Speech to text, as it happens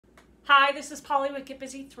Hi, this is Polly with Get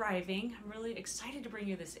Busy Thriving. I'm really excited to bring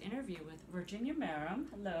you this interview with Virginia Merrim.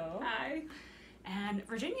 Hello. Hi. And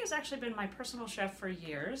Virginia has actually been my personal chef for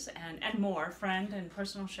years and more, friend and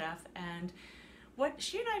personal chef. And what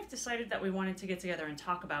she and I have decided that we wanted to get together and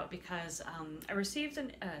talk about because I received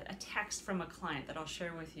a text from a client that I'll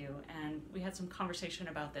share with you, and we had some conversation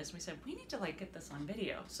about this. We said, we need to get this on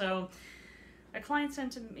video. So a client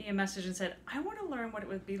sent me a message and said, I want to learn what it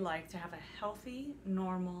would be like to have a healthy,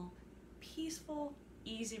 normal, peaceful,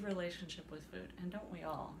 easy relationship with food. And don't we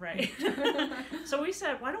all, right? So we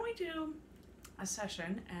said, why don't we do a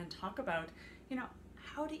session and talk about,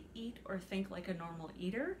 how to eat or think like a normal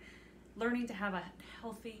eater, learning to have a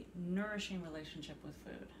healthy, nourishing relationship with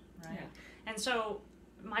food, right? Yeah. And so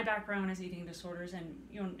my background is eating disorders, and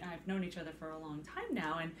you and I have known each other for a long time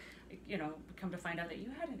now, and come to find out that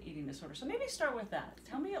you had an eating disorder. So maybe start with that.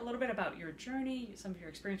 Tell me a little bit about your journey, some of your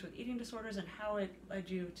experience with eating disorders, and how it led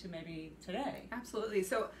you to maybe today. Absolutely.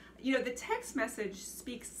 So, the text message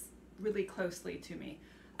speaks really closely to me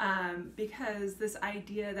because this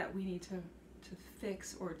idea that we need to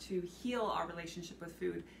fix or to heal our relationship with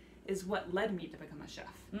food is what led me to become a chef.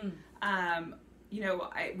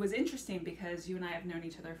 It was interesting because you and I have known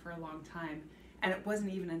each other for a long time, and it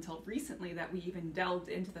wasn't even until recently that we even delved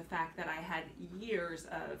into the fact that I had years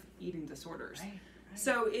of eating disorders. Right.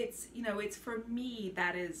 So it's for me,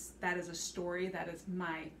 that is a story, that is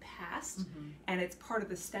my past, and it's part of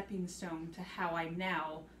the stepping stone to how I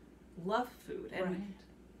now love food. And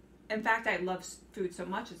in fact, I love food so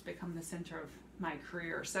much it's become the center of my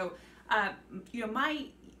career. So, my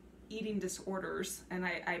eating disorders, and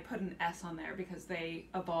I put an S on there because they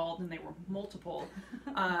evolved and they were multiple,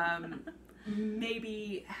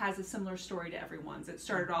 maybe has a similar story to everyone's. It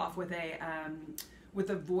started off with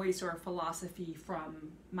a voice or a philosophy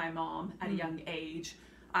from my mom at a young age.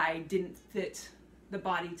 I didn't fit the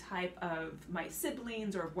body type of my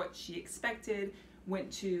siblings or of what she expected.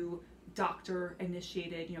 Went to doctor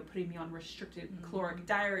initiated, putting me on restricted caloric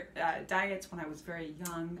diets when I was very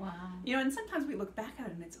young. Wow. And sometimes we look back at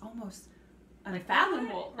it and it's almost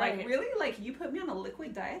unfathomable. Right. Like, really? Like, you put me on a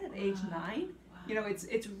liquid diet at age 9? Wow.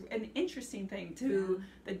 It's an interesting thing, to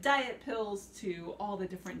the diet pills, to all the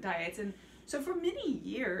different diets. And so for many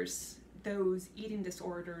years, those eating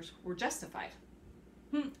disorders were justified.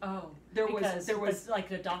 Oh, there was like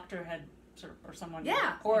the doctor had or someone.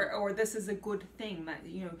 Yeah, or this is a good thing that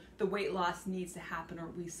the weight loss needs to happen, or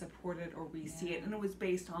we support it, or we see it, and it was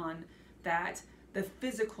based on that the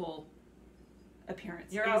physical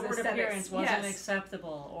appearance, your outward appearance wasn't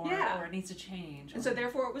acceptable, or it needs to change, and so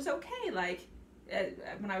therefore it was okay. Like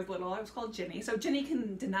when I was little, I was called Ginny, so Ginny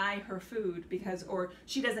can deny her food or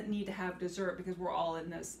she doesn't need to have dessert because we're all in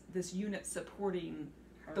this unit supporting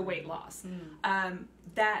the weight loss.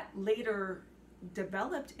 That later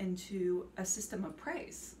developed into a system of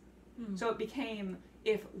praise. So it became,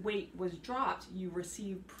 if weight was dropped, you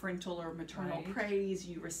received parental or maternal praise,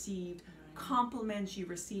 you received compliments,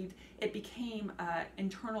 it became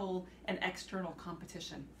internal and external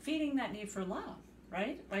competition. Feeding that need for love,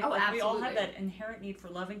 right? Oh, absolutely. We all have that inherent need for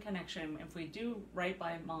love and connection. If we do right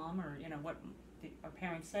by mom, or what our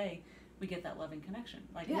parents say, we get that loving connection.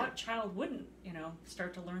 What child wouldn't,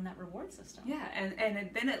 start to learn that reward system? Yeah, and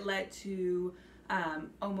then it led to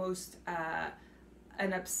almost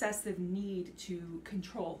an obsessive need to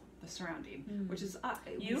control the surrounding, which is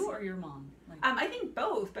you or your mom? I think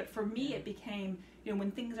both, but for me it became,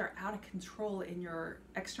 when things are out of control in your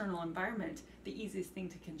external environment, the easiest thing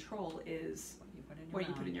to control is what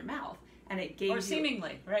you put in your mouth. And it gave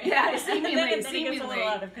seemingly, right? Yeah, seemingly. Then it gets a little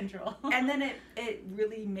out of control. And then it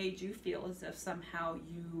really made you feel as if somehow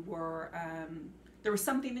you were, there was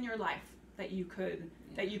something in your life that you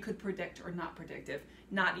could predict or not predict, if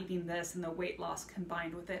not eating this and the weight loss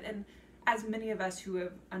combined with it. And as many of us who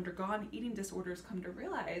have undergone eating disorders come to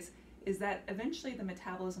realize, is that eventually the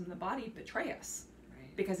metabolism and the body betray us,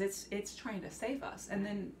 because it's trying to save us. And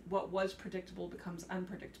then what was predictable becomes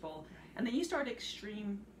unpredictable. And then you start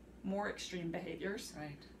more extreme behaviors,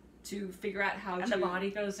 to figure out how the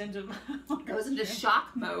body goes into shock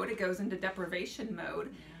mode, it goes into deprivation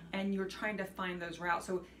mode, and you're trying to find those routes.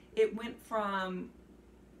 So it went from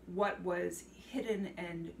what was hidden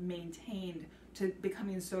and maintained to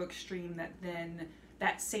becoming so extreme that then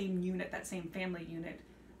that same family unit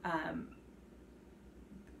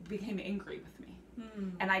became angry with me.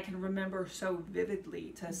 And I can remember so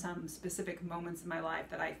vividly to some specific moments in my life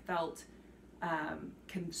that I felt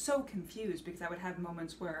so confused, because I would have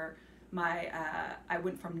moments where I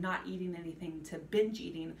went from not eating anything to binge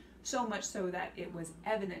eating, so much so that it was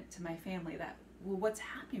evident to my family that, well, what's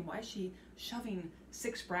happening? Why is she shoving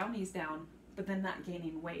 6 brownies down but then not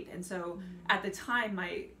gaining weight. And so at the time,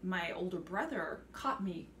 my older brother caught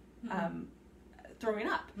me throwing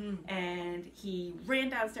up, and he ran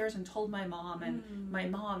downstairs and told my mom, and my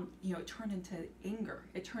mom, it turned into anger.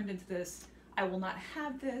 It turned into this, I will not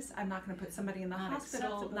have this. I'm not going to put somebody in the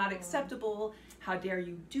hospital. Not acceptable. How dare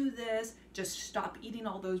you do this? Just stop eating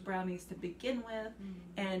all those brownies to begin with.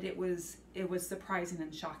 And it was surprising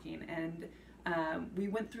and shocking. And we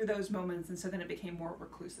went through those moments, and so then it became more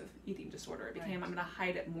reclusive eating disorder. It became, I'm going to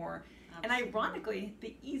hide it more. Absolutely. And ironically,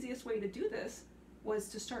 the easiest way to do this was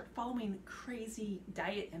to start following crazy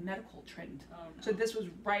diet and medical trend. Oh, no. So this was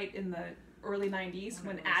right in the early 90s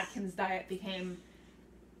when Atkins diet became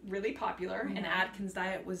really popular, and Atkins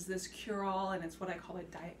diet was this cure-all, and it's what I call a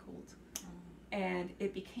diet cult. And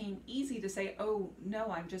it became easy to say, oh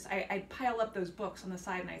no, I'd pile up those books on the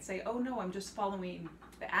side and I'd say, oh no, I'm just following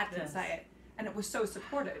the Atkins diet. And it was so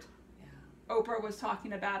supported. Yeah. Oprah was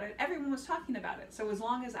talking about it. Everyone was talking about it. So as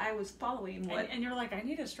long as I was following what... And you're like, I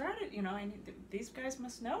need a strategy, these guys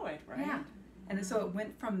must know it, right? Yeah. And so it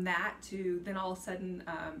went from that to then all of a sudden,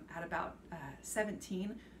 at about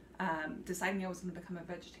 17, deciding I was going to become a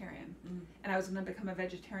vegetarian. And I was going to become a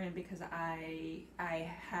vegetarian because I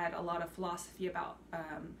had a lot of philosophy about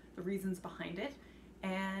the reasons behind it.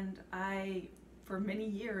 And I, for many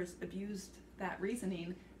years, abused that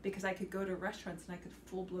reasoning because I could go to restaurants and I could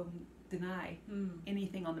full-blown deny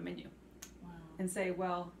anything on the menu. Wow. And say,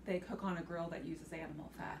 well, they cook on a grill that uses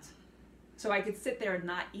animal fat. So I could sit there and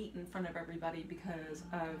not eat in front of everybody because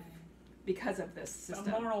of this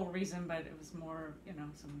system. A moral reason, but it was more,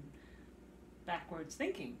 some backwards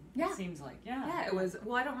thinking. Yeah. It seems like, Yeah, it was,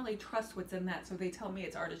 well, I don't really trust what's in that, so they tell me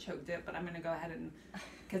it's artichoke dip, but I'm going to go ahead and,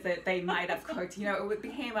 because they might have cooked, it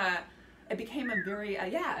became a very,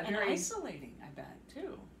 and very isolating, I bet,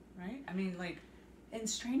 too, right? I mean, and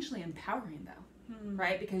strangely empowering, though,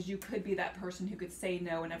 right? Because you could be that person who could say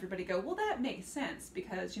no, and everybody go, well, that makes sense,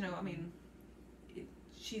 because,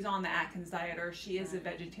 she's on the Atkins diet, or she is a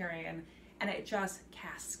vegetarian, and it just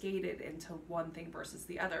cascaded into one thing versus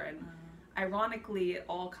the other. And ironically, it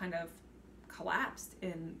all kind of collapsed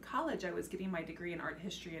in college. I was getting my degree in art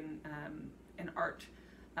history and art,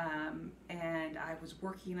 and I was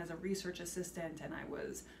working as a research assistant, and I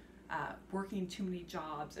was working too many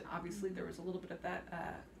jobs, and obviously there was a little bit of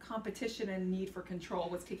that competition and need for control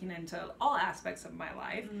was kicking into all aspects of my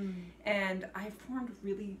life, and I formed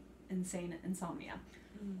really insane insomnia.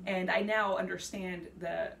 And I now understand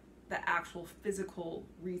the actual physical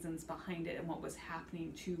reasons behind it and what was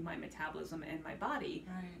happening to my metabolism and my body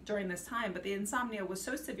during this time. But the insomnia was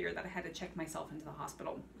so severe that I had to check myself into the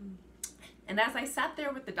hospital. And as I sat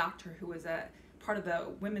there with the doctor, who was a part of the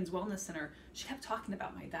Women's Wellness Center, she kept talking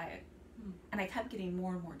about my diet. And I kept getting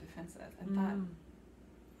more and more defensive and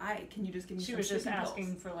thought, can you just give me some sleeping pills? She was just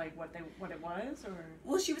asking for what it was, or?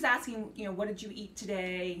 Well, she was asking, what did you eat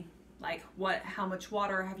today? How much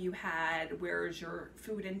water have you had? Where's your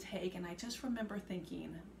food intake? And I just remember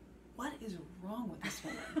thinking, what is wrong with this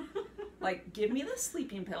woman? Give me the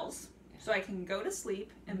sleeping pills so I can go to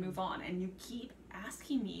sleep and move on. And you keep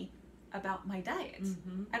asking me about my diet.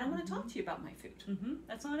 I don't want to talk to you about my food.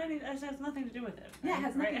 That has nothing to do with it. Right? Yeah, it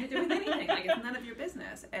has nothing to do with anything. It's none of your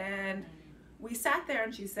business. And we sat there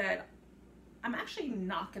and she said, I'm actually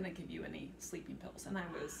not going to give you any sleeping pills. And I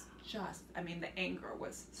was the anger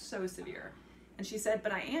was so severe. And she said,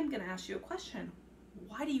 but I am going to ask you a question.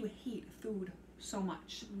 Why do you hate food so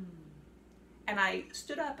much? And I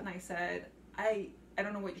stood up and I said, I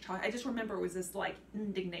don't know what you're talking. I just remember it was this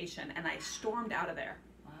indignation, and I stormed out of there.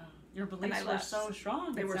 Wow. Your beliefs were so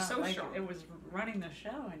strong. They were so strong. It was running the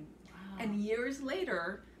show. And And years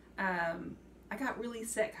later, I got really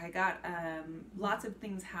sick. I got lots of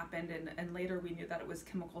things happened, and later we knew that it was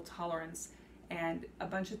chemical tolerance, and a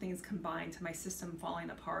bunch of things combined to my system falling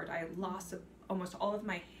apart. I lost almost all of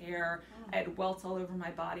my hair. I had welts all over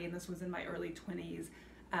my body, and this was in my early 20s.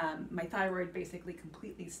 My thyroid basically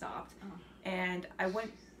completely stopped. And I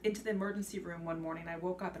went into the emergency room one morning. I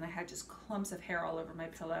woke up and I had just clumps of hair all over my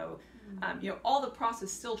pillow. All the process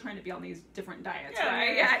still trying to be on these different diets,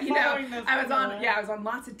 right? Yeah, I was on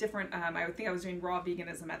lots of different, I think I was doing raw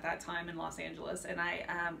veganism at that time in Los Angeles, and I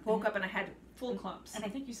woke up and I had full clumps. And I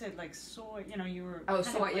think you said soy, you were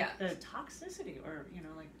soy, the toxicity, or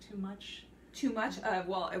too much. Too much of,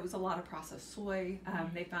 it was a lot of processed soy.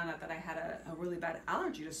 They found out that I had a really bad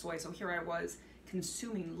allergy to soy, so here I was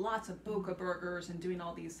consuming lots of Boca burgers and doing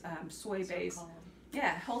all these soy-based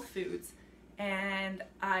health foods. And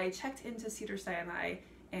I checked into Cedars-Sinai,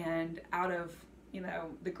 and out of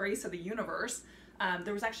the grace of the universe,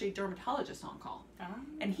 there was actually a dermatologist on call.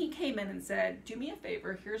 And he came in and said, do me a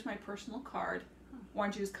favor, here's my personal card, why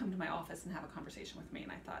don't you just come to my office and have a conversation with me?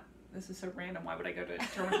 And I thought, this is so random. Why would I go to a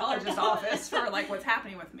dermatologist's office for like what's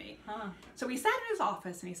happening with me? So we sat in his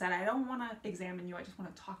office and he said, I don't want to examine you. I just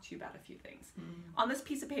want to talk to you about a few things. On this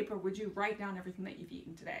piece of paper, would you write down everything that you've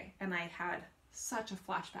eaten today? And I had such a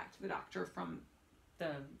flashback to the doctor from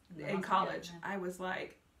in college. I was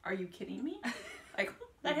like, are you kidding me? Like,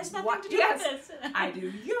 that has nothing to do with this. I do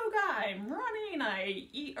yoga, I'm running, I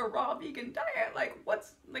eat a raw vegan diet.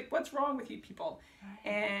 What's wrong with you people?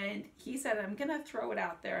 Right. And he said, I'm gonna throw it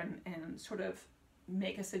out there and sort of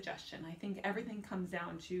make a suggestion. I think everything comes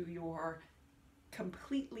down to your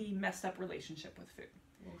completely messed up relationship with food.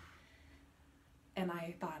 Oof. And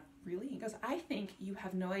I thought, really? He goes, I think you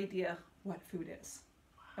have no idea what food is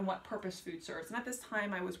and what purpose food serves. And at this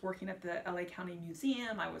time I was working at the LA County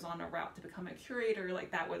Museum. I was on a route to become a curator.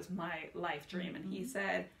 Like, that was my life dream. And he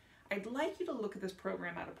said, I'd like you to look at this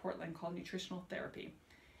program out of Portland called Nutritional Therapy.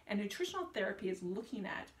 And nutritional therapy is looking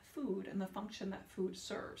at food and the function that food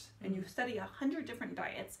serves. And you study 100 different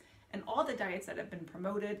diets and all the diets that have been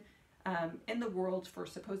promoted in the world for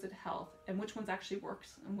supposed health, and which ones actually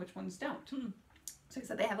works and which ones don't. So he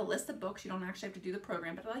said, they have a list of books. You don't actually have to do the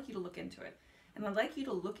program, but I'd like you to look into it. And I'd like you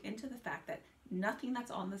to look into the fact that nothing that's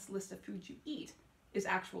on this list of foods you eat is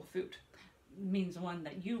actual food. Means one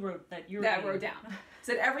that you wrote wrote down.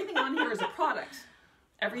 Said everything on here is a product.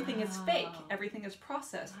 Everything is fake. Everything is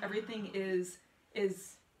processed. Everything is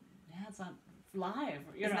it's not live.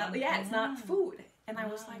 It's not food. And I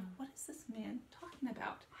was like, what is this man talking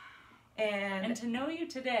about? And to know you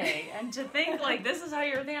today and to think like this is how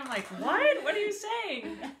you're thinking, I'm like, what are you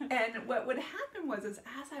saying? And what would happen was as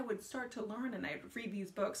I would start to learn, and I would read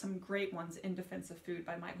these books, some great ones, In Defense of Food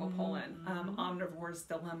by Michael Pollan, Omnivore's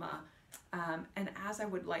Dilemma, and as I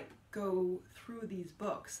would like go through these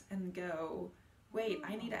books and go, wait,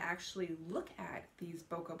 I need to actually look at these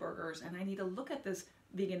Boca burgers, and I need to look at this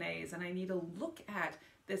veganese, and I need to look at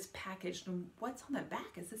this package and what's on the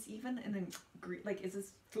back. Is this even is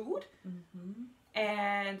this food?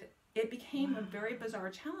 And it became a very bizarre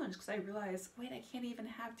challenge because I realized, wait, I can't even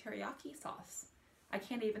have teriyaki sauce. I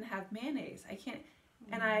can't even have mayonnaise. I can't.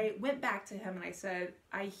 And I went back to him and I said,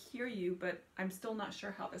 I hear you, but I'm still not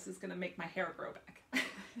sure how this is going to make my hair grow back.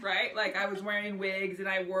 Right? Like, I was wearing wigs and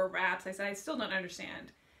I wore wraps. I said, I still don't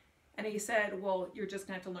understand. And he said, well, you're just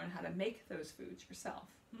going to have to learn how to make those foods yourself.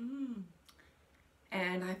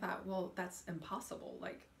 And I thought, well, that's impossible.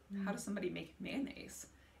 Like, how does somebody make mayonnaise?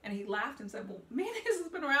 And he laughed and said, well, mayonnaise has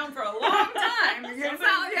been around for a long time.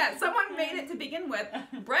 Someone made it to begin with.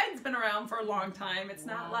 Bread's been around for a long time. It's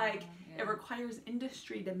not like it requires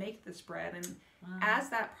industry to make this bread. And as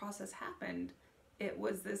that process happened, it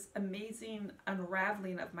was this amazing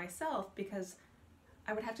unraveling of myself, because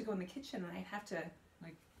I would have to go in the kitchen and I'd have to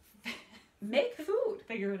make food,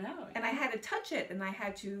 figure it out, and I had to touch it, and I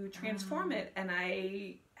had to transform it, and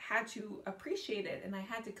I had to appreciate it, and I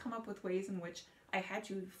had to come up with ways in which I had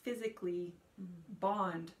to physically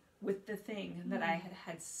bond with the thing that I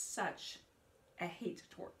had such a hate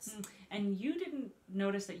towards. And you didn't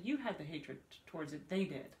notice that you had the hatred towards it, they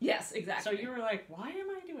did. Yes, exactly. So you were like, why am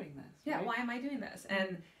I doing this? Yeah, right? Why am I doing this?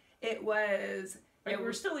 And it was... But you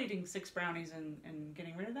were still eating 6 brownies and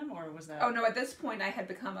getting rid of them, or was that... Oh, no, at this point I had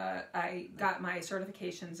become I got my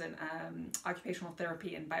certifications in occupational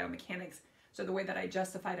therapy and biomechanics, so the way that I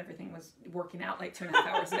justified everything was working out like 2.5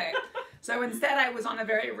 hours a day. So instead I was on a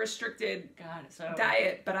very restricted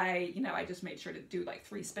diet, but I just made sure to do like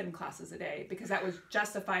 3 spin classes a day, because that was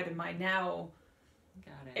justified in my now...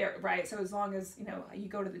 Right, so as long as you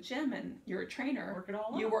go to the gym and you're a trainer, work it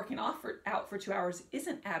all you working out for 2 hours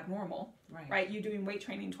isn't abnormal, right? You doing weight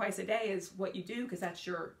training twice a day is what you do because that's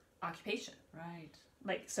your occupation, right?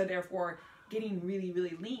 Like, so therefore, getting really,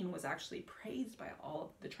 really lean was actually praised by all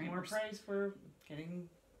of the trainers. More praise for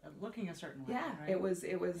looking a certain way. Yeah, right? it was.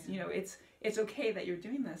 It's okay that you're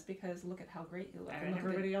doing this because look at how great you look, and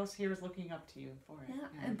everybody else here is looking up to you for it. Yeah,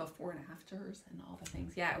 and before and afters and all the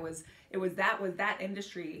things. Yeah, it was that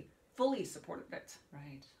industry fully supported it.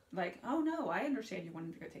 Right. Like, oh no, I understand you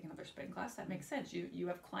wanted to go take another spin class. That makes sense. You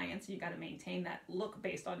have clients, you got to maintain that look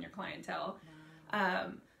based on your clientele.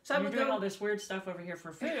 Wow. So you're doing all this weird stuff over here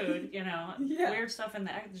for food, weird stuff in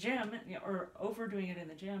the gym, or overdoing it in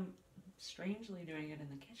the gym. Strangely doing it in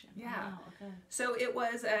the kitchen. Yeah. Wow, okay. So it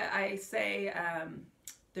was,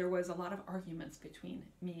 there was a lot of arguments between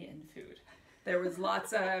me and food. There was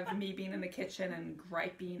lots of me being in the kitchen and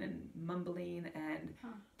griping and mumbling, and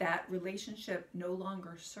that relationship no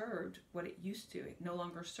longer served what it used to. It no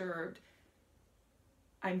longer served,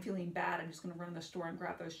 I'm feeling bad, I'm just going to run in the store and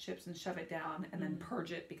grab those chips and shove it down and then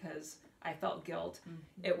purge it because I felt guilt.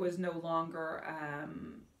 It was no longer...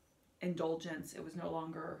 indulgence. It was no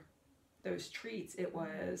longer those treats. It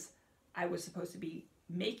was, I was supposed to be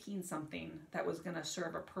making something that was going to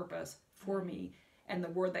serve a purpose for me. And the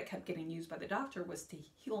word that kept getting used by the doctor was to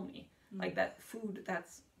heal me. Like that food,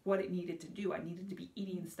 that's what it needed to do. I needed to be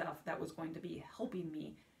eating stuff that was going to be helping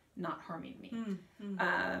me, not harming me.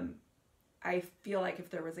 I feel like if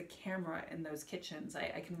there was a camera in those kitchens,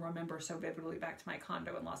 I can remember so vividly back to my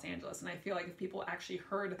condo in Los Angeles. And I feel like if people actually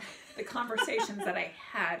heard the conversations that I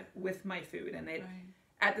had with my food, and it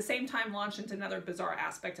at the same time launched into another bizarre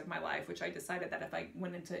aspect of my life, which I decided that if I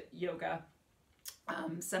went into yoga,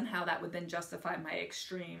 somehow that would then justify my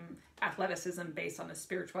extreme athleticism based on the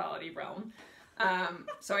spirituality realm.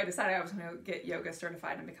 So I decided I was going to get yoga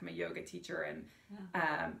certified and become a yoga teacher. And,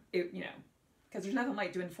 it, you know, because there's nothing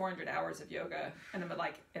like doing 400 hours of yoga and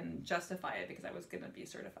and justify it because I was going to be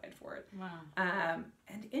certified for it. Wow.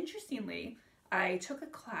 And interestingly, I took a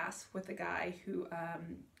class with a guy who,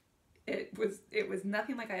 it was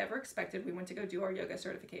nothing like I ever expected. We went to go do our yoga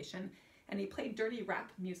certification, and he played dirty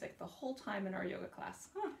rap music the whole time in our yoga class.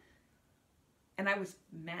 And I was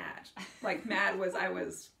mad. Like I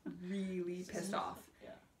was really pissed off.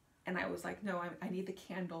 Yeah. And I was like, no, I need the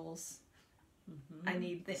candles. I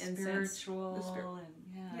need the incense. Spiritual and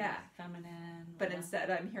feminine. But instead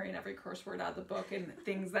I'm hearing every curse word out of the book and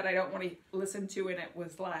things that I don't want to listen to. And it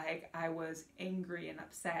was like, I was angry and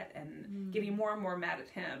upset and getting more and more mad at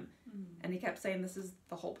him. And he kept saying, this is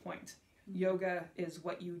the whole point. Yoga is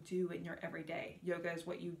what you do in your everyday. Yoga is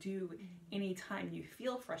what you do anytime you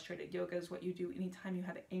feel frustrated. Yoga is what you do anytime you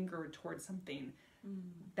have anger towards something.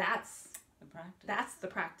 That's the practice. That's the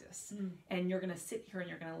practice. And you're going to sit here and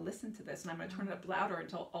you're going to listen to this, and I'm going to turn it up louder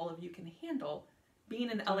until all of you can handle being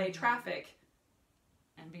in LA traffic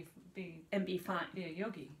and be fine. Be a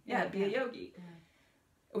yogi. Yeah, be a yogi. Yeah.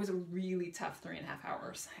 It was a really tough 3.5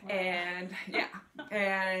 hours. Wow.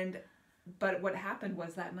 And but what happened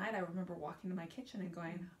was that night I remember walking to my kitchen and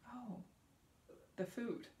going, oh, the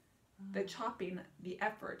food, the chopping, the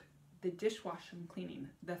effort, the dishwashing cleaning,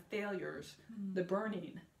 the failures, the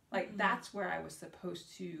burning. Like that's where I was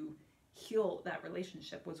supposed to heal that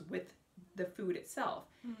relationship, was with the food itself.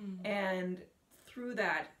 And through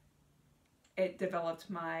that, it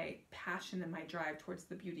developed my passion and my drive towards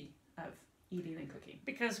the beauty of eating and cooking.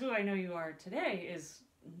 Because who I know you are today is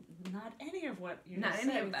not any of what you not just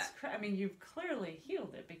any said. of that. I mean, you've clearly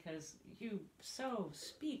healed it because you so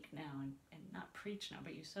speak now and not preach now,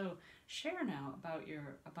 but you so share now about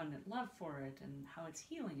your abundant love for it and how it's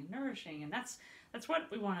healing and nourishing. And that's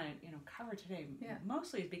what we want to cover today.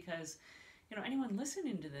 Mostly because anyone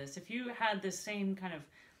listening to this, if you had this same kind of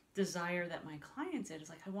desire that my clients did, is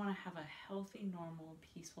like, I want to have a healthy, normal,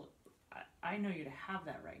 peaceful. I know you to have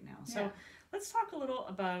that right now. So let's talk a little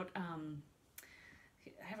about.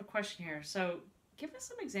 I have a question here. So give us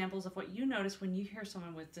some examples of what you notice when you hear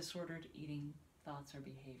someone with disordered eating thoughts or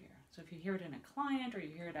behavior. So if you hear it in a client or you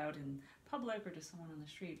hear it out in public or just someone on the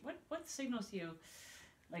street, what signals to you,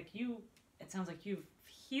 it sounds like you've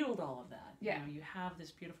healed all of that. Yeah. You have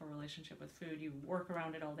this beautiful relationship with food. You work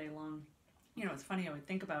around it all day long. It's funny, I would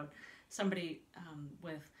think about somebody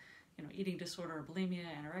with, eating disorder or bulimia,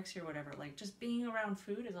 anorexia or whatever, like just being around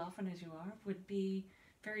food as often as you are would be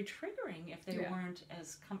very triggering if they weren't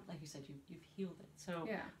as, like you said, you've healed it. So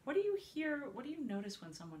what do you hear, what do you notice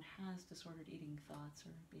when someone has disordered eating thoughts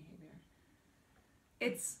or behavior?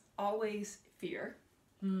 It's always fear.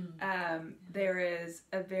 There is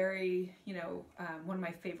a very, one of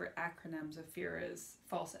my favorite acronyms of fear is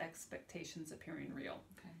false expectations appearing real.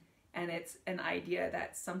 Okay. And it's an idea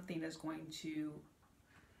that something is going to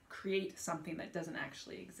create something that doesn't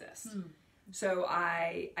actually exist. So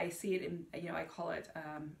I see it in, I call it,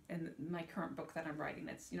 in my current book that I'm writing,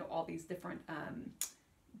 it's, all these different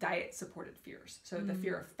diet supported fears. So the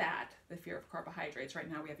fear of fat, the fear of carbohydrates.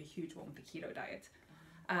 Right now we have a huge one with the keto diet.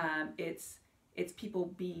 It's people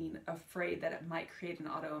being afraid that it might create an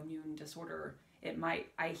autoimmune disorder.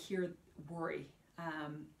 I hear worry.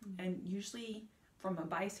 And usually from a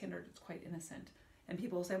bystander, it's quite innocent. And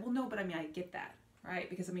people will say, well, no, but I get that, right?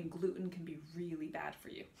 Because gluten can be really bad for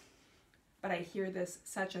you. But I hear this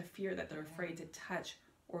such a fear that they're afraid to touch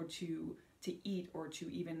or to eat or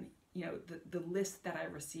to even, the list that I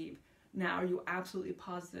receive. Now, are you absolutely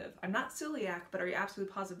positive? I'm not celiac, but are you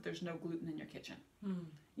absolutely positive there's no gluten in your kitchen?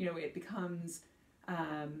 It becomes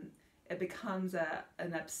an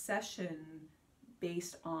obsession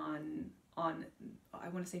based on I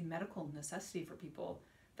want to say medical necessity for people,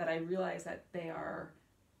 that I realize that they are,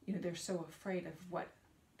 they're so afraid of what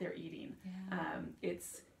they're eating.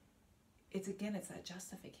 It's that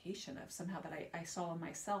justification of somehow that I saw in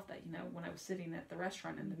myself that, when I was sitting at the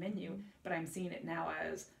restaurant in the menu, but I'm seeing it now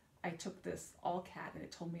as, I took this AllCat and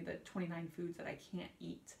it told me the 29 foods that I can't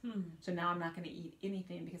eat. So now I'm not going to eat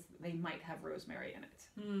anything because they might have rosemary in it.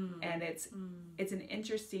 And it's an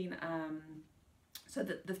interesting, so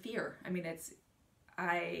the fear, I mean,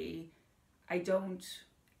 I don't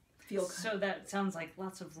feel... So that sounds like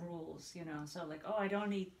lots of rules, you know, so like, oh, I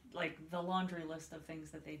don't eat, like the laundry list of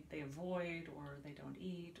things that they avoid or they don't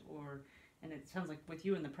eat, or, and it sounds like with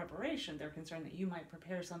you in the preparation, they're concerned that you might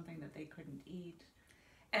prepare something that they couldn't eat.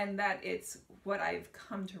 And that it's what I've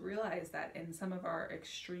come to realize, that in some of our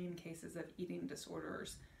extreme cases of eating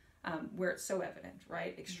disorders, where it's so evident,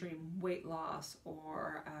 right? Extreme weight loss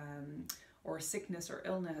or sickness or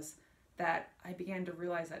illness, that I began to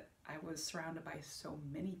realize that I was surrounded by so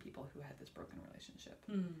many people who had this broken relationship.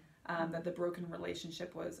 That the broken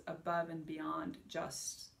relationship was above and beyond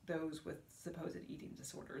just those with supposed eating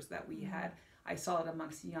disorders that we had. I saw it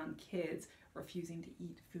amongst young kids refusing to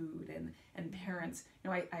eat food, and parents, you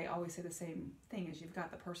know, I always say the same thing, is you've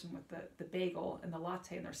got the person with the bagel and the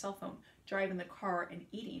latte and their cell phone driving the car and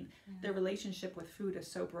eating. Their relationship with food is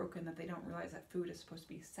so broken that they don't realize that food is supposed to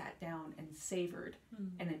be sat down and savored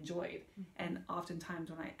and enjoyed. And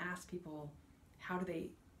oftentimes when I ask people how do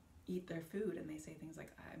they eat their food, and they say things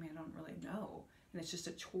like, I mean, I don't really know, and it's just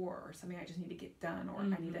a chore or something I just need to get done, or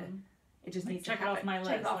I need to, it just needs to happen. Check it off my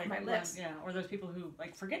list. Check it off my list. Yeah, or those people who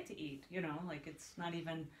like forget to eat, you know, like it's not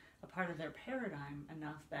even a part of their paradigm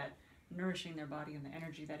enough that nourishing their body and the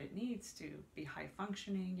energy that it needs to be high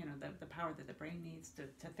functioning, you know, the power that the brain needs to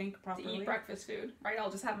think properly. To eat breakfast food, right?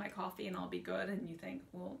 I'll just have my coffee and I'll be good. And you think,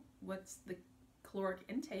 well, what's the caloric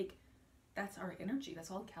intake? That's our energy.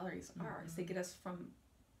 That's all calories are. Is they get us from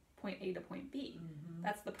point A to point B.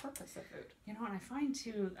 That's the purpose of food. You know, and I find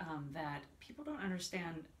too that people don't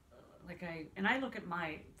understand, I look at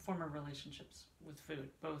my former relationships with food,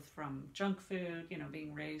 both from junk food, you know,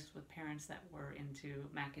 being raised with parents that were into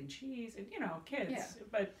mac and cheese, and, you know, kids,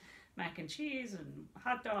 but mac and cheese and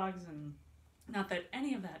hot dogs, and not that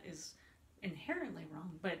any of that is inherently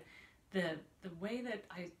wrong, but the way that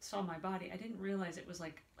I saw my body, I didn't realize it was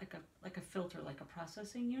like a filter, like a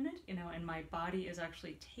processing unit, you know, and my body is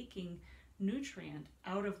actually taking nutrient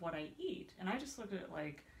out of what I eat, and I just looked at it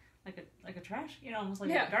like a trash, you know, almost like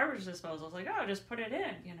a garbage disposal. It's like, oh, just put it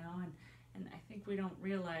in, you know, and I think we don't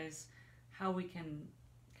realize how we can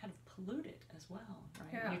kind of pollute it as well,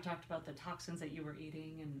 right? You talked about the toxins that you were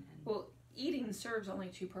eating, and well, eating serves only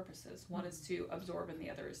two purposes. One is to absorb, and the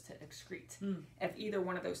other is to excrete. If either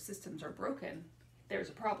one of those systems are broken, there's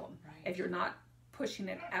a problem. If you're not pushing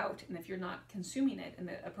it out, and if you're not consuming it in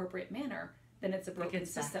the appropriate manner, then it's a broken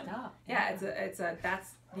system. It's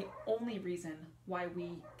that's the only reason why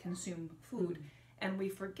we consume food. And we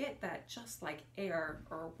forget that just like air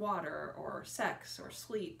or water or sex or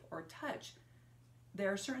sleep or touch,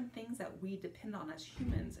 there are certain things that we depend on as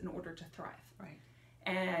humans in order to thrive.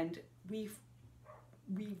 And we've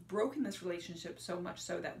broken this relationship so much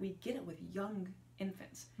so that we get it with young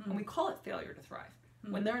infants, and we call it failure to thrive.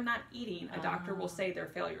 When they're not eating, a doctor will say they're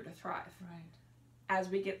failure to thrive. As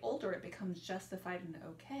we get older, it becomes justified and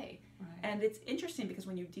okay. And it's interesting because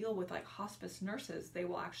when you deal with like hospice nurses, they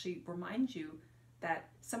will actually remind you that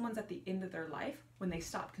someone's at the end of their life when they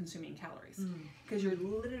stop consuming calories, because you're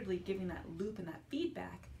literally giving that loop and that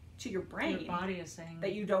feedback to your brain. Your body is saying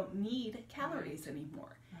that you don't need calories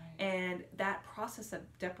anymore. And that process of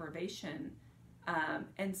deprivation,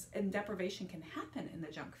 and deprivation can happen in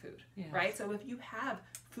the junk food, right? So if you have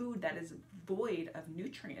food that is void of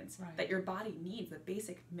nutrients that your body needs, the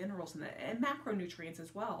basic minerals and macronutrients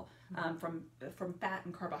as well, from fat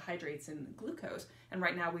and carbohydrates and glucose. And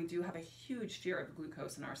right now we do have a huge fear of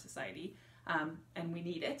glucose in our society, and we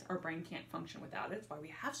need it. Our brain can't function without it. It's why we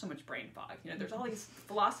have so much brain fog. You know, there's all these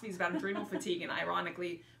philosophies about adrenal fatigue, and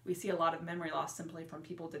ironically, we see a lot of memory loss simply from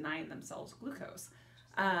people denying themselves glucose.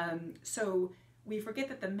 So we forget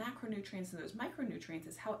that the macronutrients and those micronutrients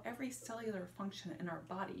is how every cellular function in our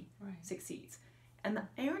body succeeds. And the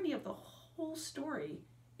irony of the whole story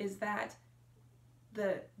is that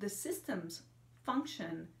the systems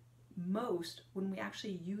function most when we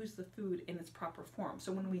actually use the food in its proper form.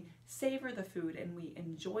 So when we savor the food and we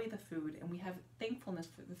enjoy the food and we have thankfulness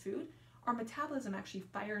for the food, our metabolism actually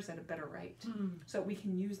fires at a better rate. So we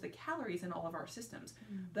can use the calories in all of our systems.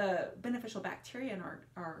 The beneficial bacteria in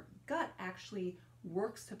our gut actually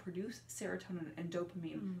works to produce serotonin and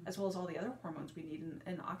dopamine, as well as all the other hormones we need,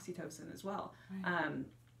 and oxytocin as well.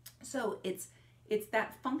 So it's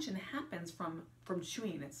that function happens from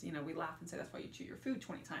chewing. It's, you know, we laugh and say that's why you chew your food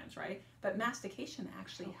 20 times, right? But mastication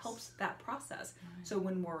actually helps that process. So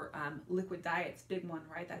when we're liquid diets, big one,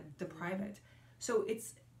 right? That deprive it. So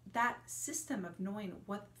it's that system of knowing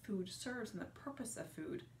what food serves and the purpose of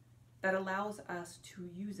food that allows us to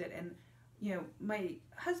use it. And, you know, my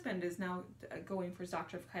husband is now going for his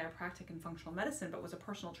doctor of chiropractic and functional medicine, but was a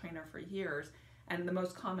personal trainer for years. And the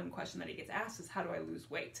most common question that he gets asked is, how do I lose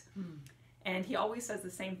weight? And he always says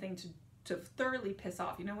the same thing to thoroughly piss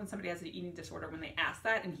off. You know, when somebody has an eating disorder, when they ask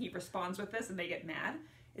that and he responds with this and they get mad,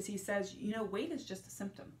 is he says, you know, weight is just a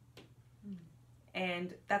symptom.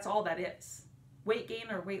 And that's all that is. Weight gain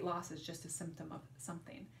or weight loss is just a symptom of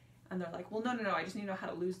something. And they're like, well, no, I just need to know how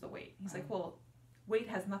to lose the weight. He's like, well, weight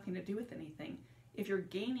has nothing to do with anything. If you're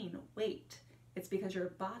gaining weight, it's because your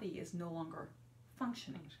body is no longer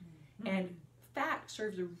functioning. And fat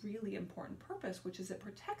serves a really important purpose, which is it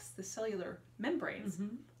protects the cellular membranes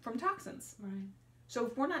from toxins. So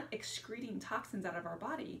if we're not excreting toxins out of our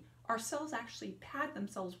body, our cells actually pad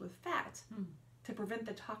themselves with fat to prevent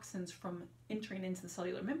the toxins from entering into the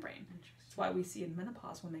cellular membrane. That's why we see in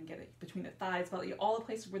menopause women get it between the thighs, belly, all the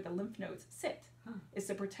places where the lymph nodes sit, is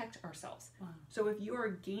to protect ourselves. So if you are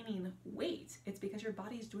gaining weight, it's because your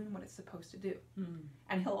body is doing what it's supposed to do.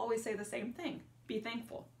 And he'll always say the same thing. Be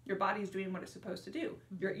thankful. Your body is doing what it's supposed to do.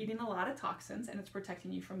 You're eating a lot of toxins and it's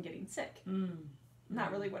protecting you from getting sick.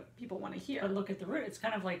 Not really what people want to hear. But look at the root. It's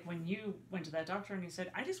kind of like when you went to that doctor and you said,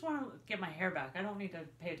 I just want to get my hair back. I don't need to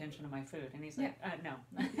pay attention to my food. And he's like, no.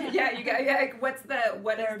 You got, what is the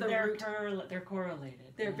root? They're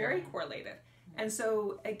correlated. They're very correlated. And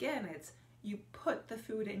so again, it's you put the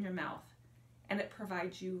food in your mouth and it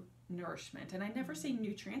provides you nourishment. And I never say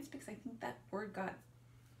nutrients because I think that word got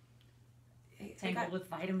tangled with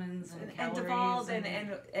vitamins and calories devolved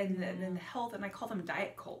and health, and I call them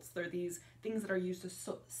diet cults. They're these things that are used to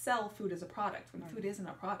sell food as a product when food isn't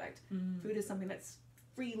a product. Food is something that's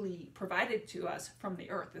freely provided to us from the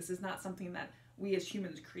earth. This is not something that we as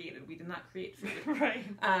humans created. We did not create food.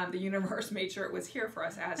 The universe made sure it was here for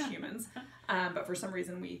us as humans, but for some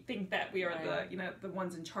reason we think that we are the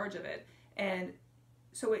ones in charge of it. And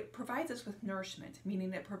so it provides us with nourishment,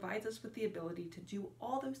 meaning it provides us with the ability to do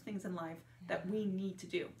all those things in life that we need to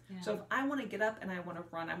do. So if I want to get up and I want to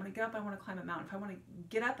run, I want to get up, I want to climb a mountain, if I want to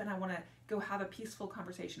get up and I want to go have a peaceful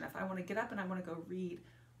conversation, if I want to get up and I want to go read,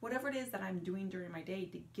 whatever it is that I'm doing during my day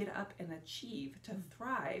to get up and achieve, to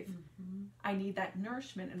thrive, I need that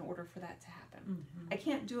nourishment in order for that to happen. I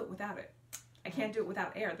can't do it without it. I can't do it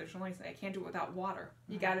without air. There's only I can't do it without water.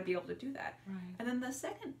 You got to be able to do that. And then the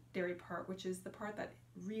secondary part, which is the part that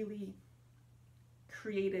really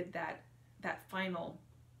created that final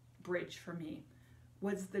bridge for me,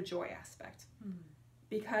 was the joy aspect.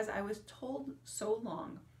 Because I was told so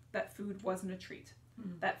long that food wasn't a treat,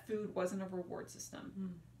 that food wasn't a reward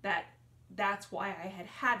system, that's why I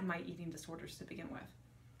had my eating disorders to begin with.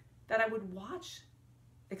 That I would watch,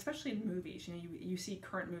 especially in movies, you see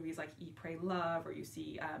current movies like Eat, Pray, Love, or you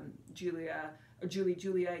see Julie,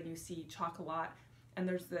 and you see Chocolat, and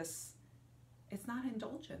there's this, it's not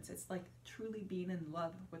indulgence, it's like truly being in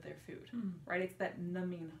love with their food, right? It's that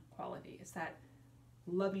numbing quality, it's that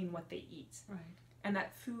loving what they eat. And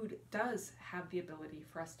that food does have the ability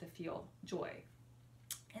for us to feel joy.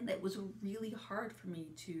 And it was really hard for me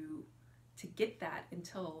to get that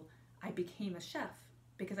until I became a chef,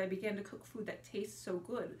 because I began to cook food that tastes so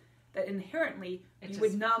good that inherently you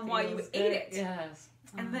would numb while you ate it.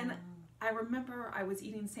 And then I remember I was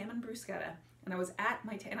eating salmon bruschetta, and I was at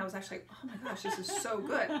and I was actually like, oh my gosh, this is so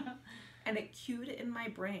good. And it cued in my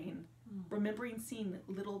brain, remembering seeing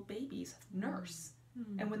little babies nurse.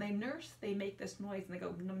 And when they nurse, they make this noise and they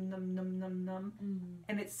go num, num, num, num, num.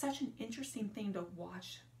 And it's such an interesting thing to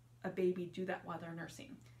watch a baby do that while they're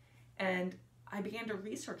nursing. And I began to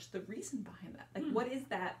research the reason behind that. Like, what is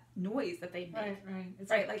that noise that they make? It's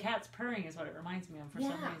like cats purring is what it reminds me of for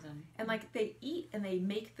some reason. And like they eat and they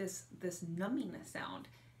make this numbing sound.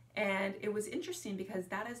 And it was interesting because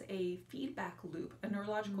that is a feedback loop, a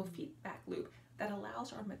neurological feedback loop that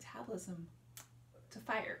allows our metabolism to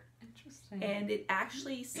fire. Interesting. And it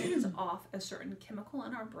actually sends off a certain chemical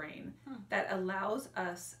in our brain that allows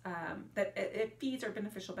us, that it feeds our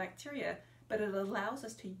beneficial bacteria, but it allows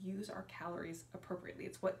us to use our calories appropriately.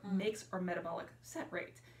 It's what makes our metabolic set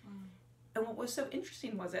rate. And what was so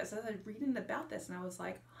interesting was as I was reading about this, and I was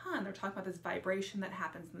like, and they're talking about this vibration that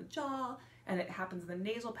happens in the jaw, and it happens in the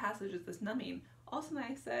nasal passages, this numbing. All of a sudden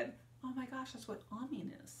I said, oh my gosh, that's what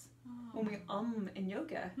umming is. When we in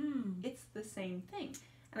yoga, it's the same thing.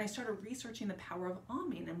 And I started researching the power of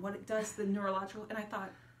umming and what it does to the neurological, and I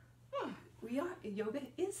thought, yoga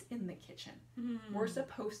is in the kitchen. We're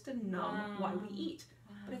supposed to numb while we eat.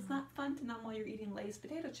 But it's not fun to numb while you're eating Lay's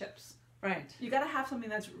potato chips. You got to have something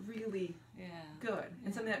that's really good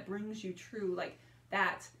and something that brings you true, like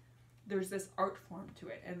that. there's this art form to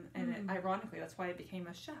it, and ironically, that's why I became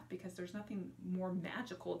a chef, because there's nothing more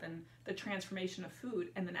magical than the transformation of food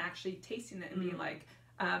and then actually tasting it and being like,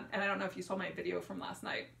 and I don't know if you saw my video from last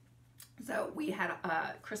night. So we had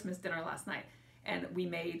a Christmas dinner last night, and we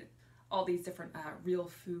made all these different real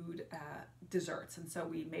food desserts, and so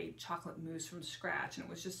we made chocolate mousse from scratch, and it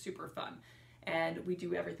was just super fun. And we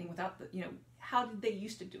do everything without the, how did they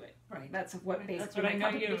used to do it? Right. That's what basically That's what my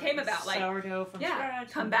company became about. Like, sourdough from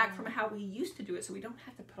scratch. Come back from how we used to do it, so we don't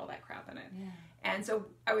have to put all that crap in it. Yeah. And so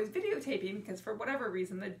I was videotaping because for whatever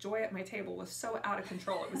reason, the joy at my table was so out of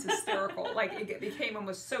control. It was hysterical. Like, it became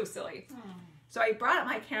almost so silly. Oh. So I brought up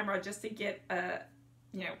my camera just to get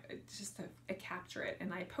just to capture it,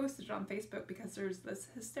 and I posted it on Facebook because there's this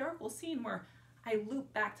hysterical scene where I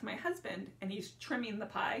loop back to my husband, and he's trimming the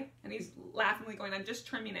pie, and he's laughingly going, I'm just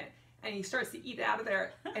trimming it. And he starts to eat it out of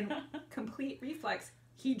there, and complete reflex,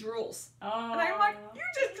 he drools. Oh. And I'm like, you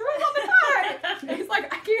just drooled on the pie! And he's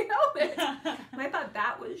like, I can't help it. And I thought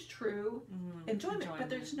that was true enjoyment, but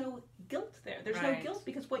there's no guilt there. There's no guilt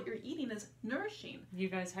because what you're eating is nourishing. You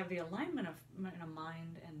guys have the alignment of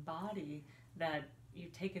mind and body that you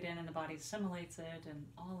take it in and the body assimilates it and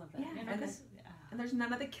all of that. Yeah, and there's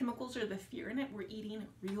none of the chemicals or the fear in it. We're eating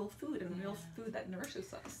real food and real food that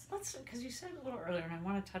nourishes us. Because you said a little earlier, and I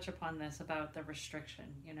want to touch upon this about the restriction,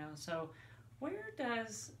 so where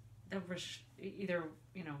does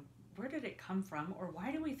where did it come from, or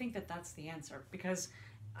why do we think that that's the answer? Because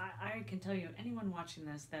I can tell you, anyone watching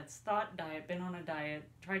this that's thought diet, been on a diet,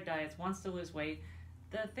 tried diets, wants to lose weight,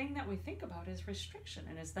 the thing that we think about is restriction.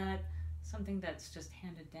 And is that something that's just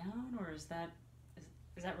handed down, or is that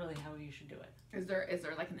really how you should do it? Is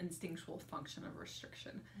there like an instinctual function of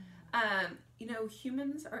restriction?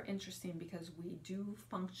 Humans are interesting because we do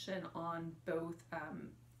function on both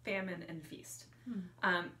famine and feast.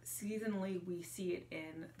 Seasonally, we see it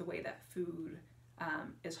in the way that food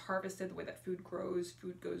is harvested, the way that food grows,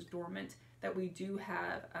 food goes dormant. That we do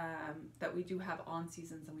have on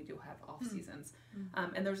seasons and we do have off seasons,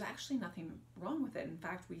 and there's actually nothing wrong with it. In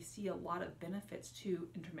fact, we see a lot of benefits to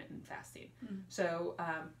intermittent fasting. So,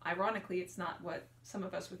 ironically, it's not what some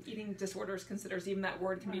of us with eating disorders considers. Even that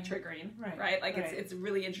word can be triggering, right? Like it's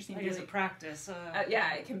really interesting. Like as a practice,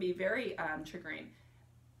 it can be very triggering.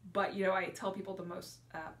 But I tell people the most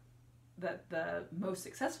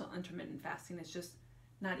successful intermittent fasting is just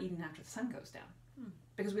not eating after the sun goes down,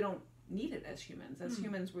 because we don't need it as humans. As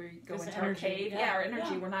humans, we go into our cave. Our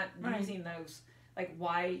energy. We're not using those. Like,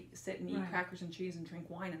 why sit and eat crackers and cheese and drink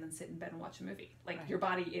wine and then sit in bed and watch a movie? Like, your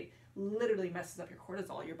body, it literally messes up your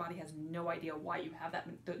cortisol. Your body has no idea why you have that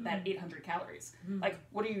 800 calories. Like,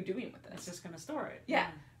 what are you doing with this? It's just going to store it. Yeah.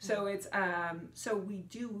 So it's so we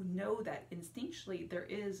do know that instinctually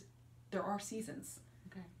there are seasons.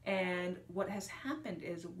 Okay. And what has happened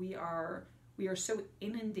is we are so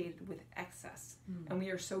inundated with excess, and we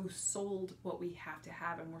are so sold what we have to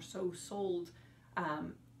have, and we're so sold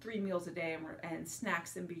 3 meals a day and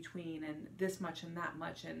snacks in between, and this much and that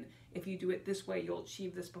much, and if you do it this way, you'll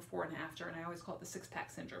achieve this before and after. And I always call it the six-pack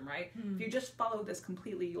syndrome, right? If you just follow this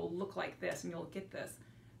completely, you'll look like this and you'll get this.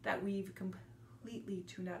 That we've completely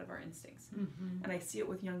tuned out of our instincts. And I see it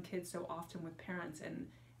with young kids so often with parents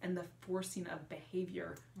and the forcing of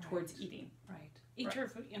behavior towards eating. Right. Eat your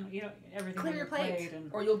food, everything. Clear your plate,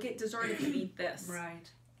 or you'll get dessert if you eat this. Right.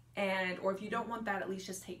 Or if you don't want that, at least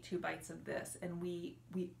just take 2 bites of this. And we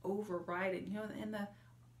override it. And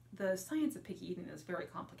the science of picky eating is very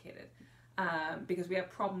complicated, because we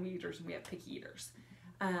have problem eaters and we have picky eaters,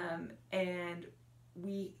 and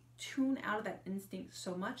we tune out of that instinct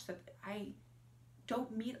so much that I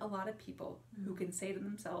don't meet a lot of people who can say to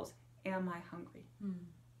themselves, "Am I hungry?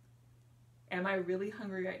 Am I really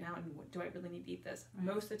hungry right now, and do I really need to eat this?"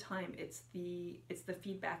 Most of the time, it's the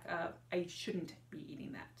feedback of, I shouldn't be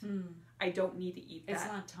eating that. I don't need to eat that.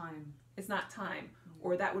 It's not time.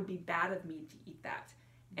 Or that would be bad of me to eat that.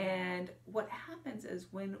 And what happens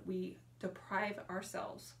is when we deprive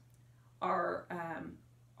ourselves, our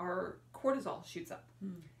cortisol shoots up,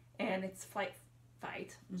 and it's fight.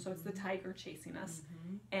 So it's the tiger chasing us.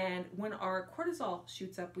 And when our cortisol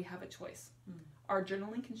shoots up, we have a choice. Our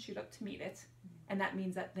adrenaline can shoot up to meet it, and that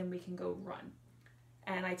means that then we can go run.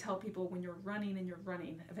 And I tell people, when you're running,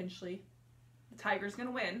 eventually the tiger's going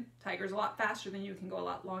to win. Tiger's a lot faster than you, can go a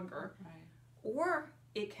lot longer. Right. Or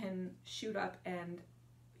it can shoot up, and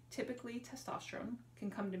typically testosterone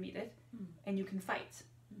can come to meet it, and you can fight.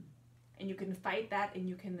 And you can fight that, and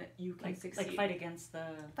you can succeed. Like fight against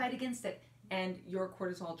it, and your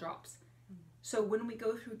cortisol drops. So when we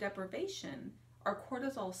go through deprivation, our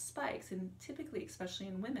cortisol spikes, and typically, especially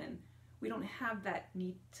in women, we don't have that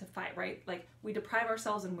need to fight, right? Like we deprive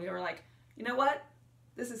ourselves and we are like, you know what?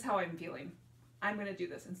 This is how I'm feeling. I'm going to do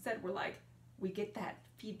this. Instead, we're like, we get that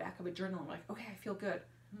feedback of adrenaline. We're like, okay, I feel good,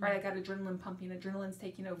 right? I got adrenaline pumping, adrenaline's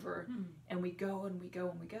taking over, and we go and we go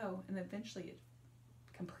and we go, and eventually it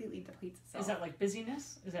completely depletes itself. Is that like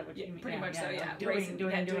busyness? Is that what you mean? Pretty much so, yeah. Like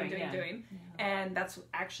doing. Yeah. And that's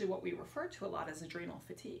actually what we refer to a lot as adrenal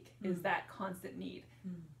fatigue, is that constant need.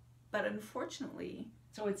 But unfortunately...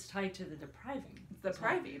 So it's tied to the depriving.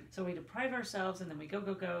 Depriving. So we deprive ourselves and then we go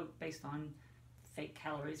based on fake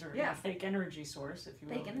calories or fake energy source, if you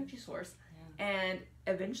will. Fake energy source. Yeah. And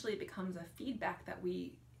eventually it becomes a feedback that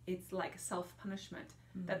it's like self-punishment,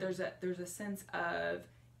 that there's a sense of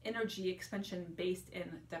energy expansion based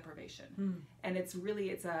in deprivation. And it's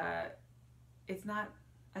not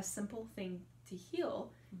a simple thing to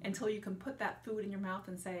heal until you can put that food in your mouth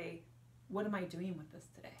and say, what am I doing with this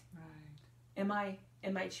today? Right.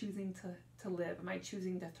 Am I choosing to live? Am I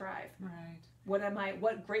choosing to thrive? Right.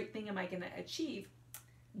 What great thing am I going to achieve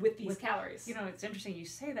with these calories? You know, it's interesting you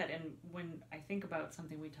say that, and when I think about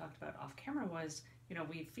something we talked about off camera was, you know,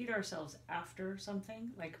 we feed ourselves after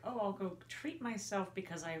something, like, oh, I'll go treat myself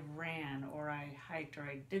because I ran or I hiked or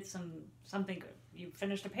I did something, you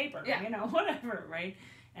finished a paper, you know, whatever, right?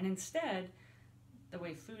 And instead, the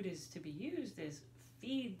way food is to be used is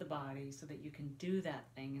feed the body so that you can do that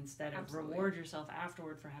thing instead of reward yourself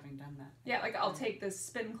afterward for having done that. Yeah, like I'll take this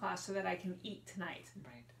spin class so that I can eat tonight.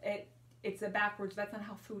 Right. It's a backwards, that's not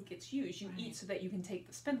how food gets used. You eat so that you can take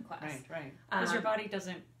the spin class. Right. Because your body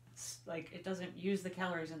doesn't use the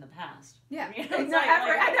calories in the past. Yeah. You know, it's not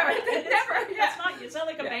ever. I know. Never. Yeah. It's not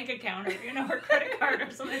like a bank account or, you know, or credit card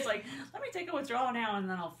or something. It's like, let me take a withdrawal now and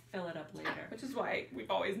then I'll fill it up later. Which is why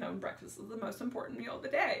we've always known breakfast is the most important meal of the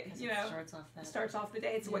day. You know, starts off the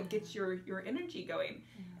day. It's what gets your energy going.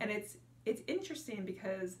 And it's interesting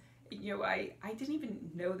because, you know, I didn't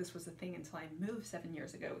even know this was a thing until I moved 7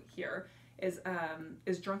 years ago here, is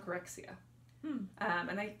drunkorexia.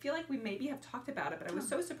 And I feel like we maybe have talked about it, but I was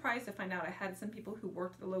so surprised to find out I had some people who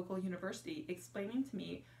worked at the local university explaining to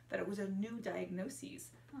me that it was a new diagnosis.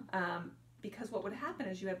 Because what would happen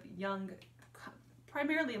is you have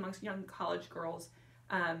primarily amongst young college girls,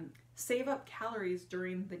 save up calories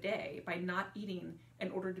during the day by not eating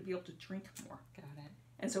in order to be able to drink more. Got it.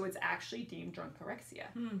 And so it's actually deemed drunkorexia.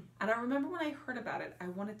 And I remember when I heard about it, I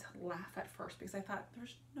wanted to laugh at first because I thought,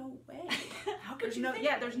 there's no way. How could you think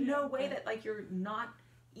there's no way that like you're not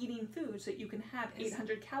eating food so that you can have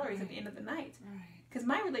 800 calories at the end of the night. Right. Because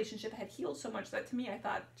my relationship had healed so much that to me I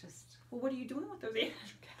thought, well, what are you doing with those 800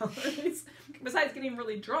 calories? Besides getting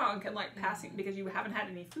really drunk and like passing because you haven't had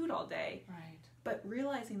any food all day. Right. But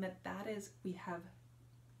realizing that we have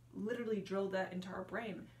literally drilled that into our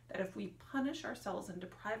brain, that if we punish ourselves and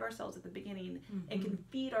deprive ourselves at the beginning and can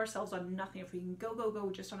feed ourselves on nothing, if we can go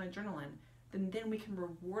just on adrenaline, then we can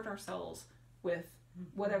reward ourselves with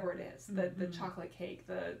whatever it is, the chocolate cake,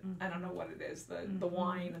 I don't know what it is, the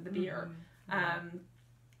wine and the beer.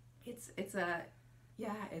 It's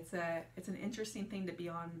an interesting thing to be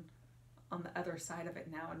on the other side of it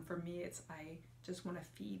now. And for me, I just want to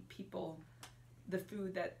feed people the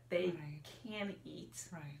food that they can eat,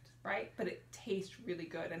 right? But it tastes really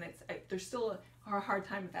good, and there's still a hard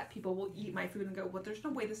time with that. People will eat my food and go, well, there's no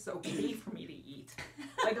way this is okay for me to eat.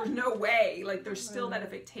 Like, there's no way. Like, there's still that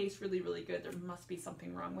if it tastes really, really good, there must be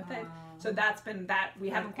something wrong with it. So that's been that. We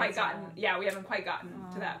haven't quite gotten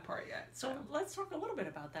to that part yet. So let's talk a little bit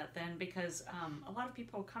about that then, because a lot of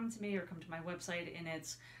people come to me or come to my website and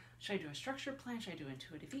it's, should I do a structured plan? Should I do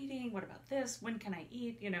intuitive eating? What about this? When can I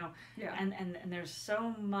eat? You know, and there's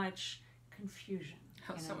so much confusion.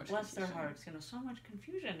 So much bless confusion. their hearts. You know, so much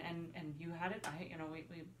confusion. And you had it.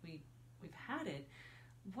 We've had it.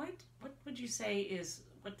 What would you say is,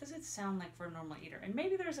 what does it sound like for a normal eater? And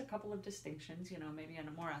maybe there's a couple of distinctions. You know, maybe on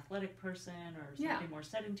a more athletic person or somebody more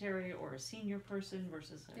sedentary or a senior person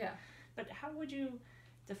versus. But how would you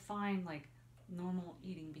define like normal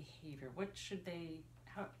eating behavior? What should they?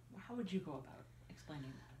 How would you go about explaining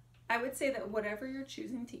that? I would say that whatever you're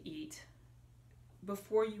choosing to eat,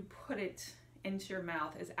 before you put it into your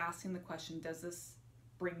mouth, is asking the question, does this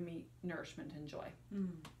bring me nourishment and joy?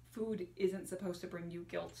 Food isn't supposed to bring you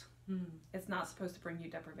guilt. It's not supposed to bring you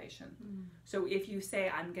deprivation. So if you say,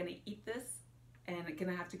 I'm going to eat this and I'm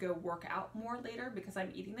going to have to go work out more later because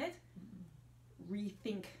I'm eating it,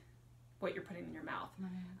 rethink what you're putting in your mouth.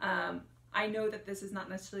 I know that this is not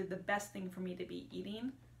necessarily the best thing for me to be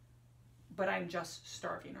eating, but I'm just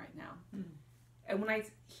starving right now. And when I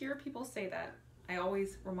hear people say that, I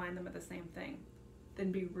always remind them of the same thing.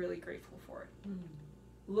 Then be really grateful for it.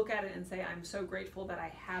 Look at it and say, I'm so grateful that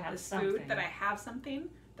I have this food, that I have something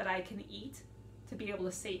that I can eat to be able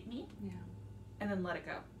to sate me, Yeah. and then let it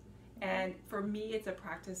go. And for me, it's a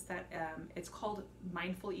practice that it's called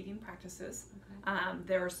mindful eating practices. Okay.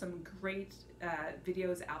 There are some great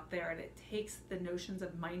videos out there, and it takes the notions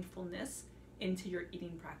of mindfulness into your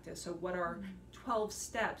eating practice. So what are 12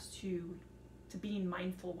 steps to being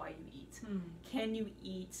mindful while you eat? Can you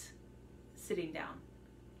eat sitting down?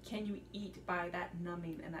 Can you eat by that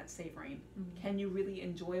numbing and that savoring? Can you really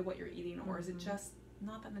enjoy what you're eating, or is it just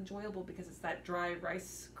not that enjoyable because it's that dry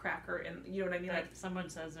rice cracker, and you know what I mean? Like someone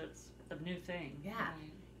says it's the new thing. Yeah.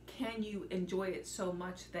 Right. Can you enjoy it so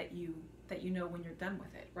much that you know when you're done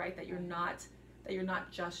with it, right? That you're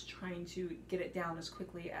not just trying to get it down as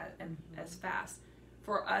quickly and as fast.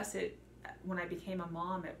 For us, when I became a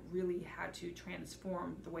mom, it really had to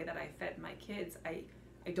transform the way that I fed my kids. I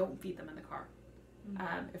don't feed them in the car.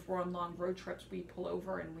 If we're on long road trips, we pull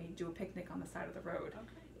over and we do a picnic on the side of the road.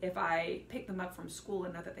 Okay. If I pick them up from school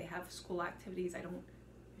and know that they have school activities, I don't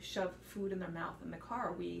shove food in their mouth in the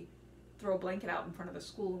car. We throw a blanket out in front of the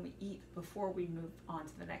school and we eat before we move on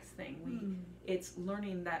to the next thing. It's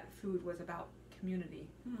learning that food was about community.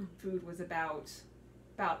 Food was about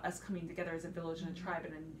us coming together as a village and a tribe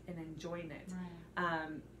and enjoying it.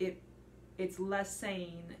 Right. It's less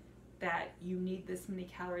saying that you need this many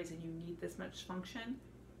calories and you need this much function,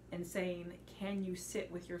 and saying, can you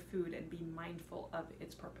sit with your food and be mindful of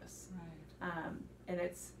its purpose? Right. And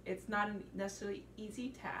it's not a necessarily easy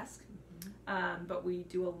task, but we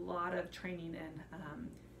do a lot of training in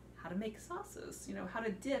how to make sauces, how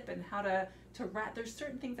to dip and how to wrap. There's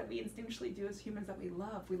certain things that we instinctually do as humans that we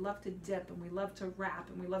love. We love to dip and we love to wrap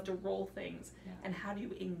and we love to roll things. Yeah. And how do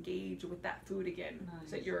you engage with that food again? Nice.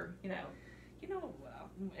 So that you're,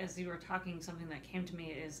 as you were talking, something that came to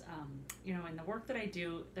me is, in the work that I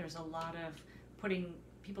do, there's a lot of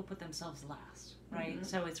people put themselves last, right?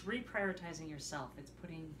 So it's reprioritizing yourself. It's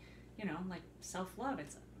putting, like self-love.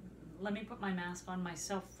 It's let me put my mask on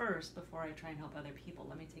myself first before I try and help other people.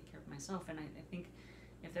 Let me take care of myself. And I think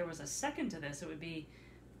if there was a second to this, it would be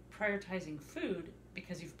prioritizing food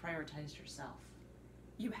because you've prioritized yourself.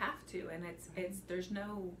 You have to, and there's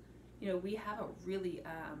no, we have a really,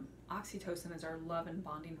 oxytocin is our love and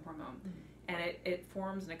bonding hormone, and it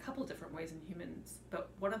forms in a couple different ways in humans, but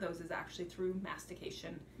one of those is actually through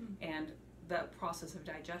mastication and the process of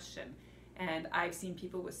digestion. And I've seen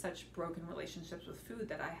people with such broken relationships with food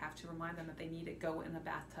that I have to remind them that they need to go in the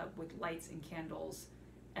bathtub with lights and candles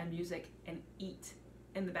and music and eat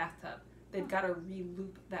in the bathtub. They've got to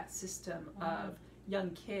re-loop that system of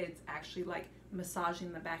young kids actually like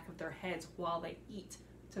massaging the back of their heads while they eat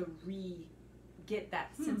to get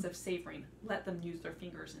that sense of savoring. Let them use their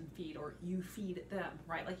fingers and feed, or you feed them,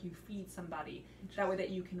 right? Like you feed somebody. That way that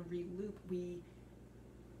you can re-loop. We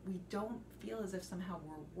don't feel as if somehow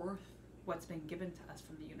we're worth what's been given to us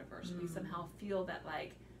from the universe. We somehow feel that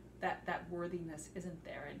like that worthiness isn't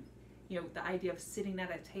there. And the idea of sitting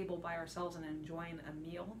at a table by ourselves and enjoying a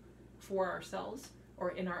meal for ourselves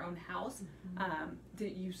or in our own house.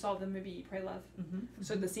 You saw the movie Eat, Pray, Love?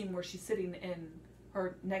 So the scene where she's sitting in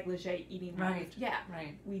her negligee eating right. Yeah.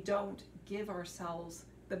 Right. We don't give ourselves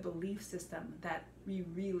the belief system that we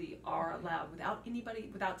really are allowed,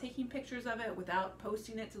 without taking pictures of it, without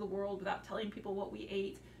posting it to the world, without telling people what we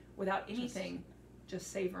ate, without anything,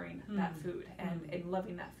 just savoring that food and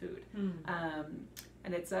loving that food.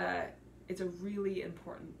 And it's a really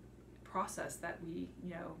important process that we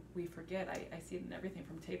forget. I see it in everything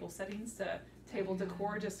from table settings to table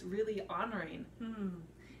decor, just really honoring.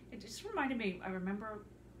 It just reminded me, I remember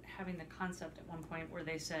having the concept at one point where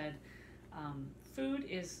they said, food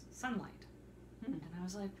is sunlight. And I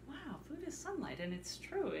was like, wow, food is sunlight. And it's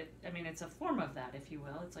true. It's a form of that, if you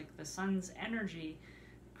will. It's like the sun's energy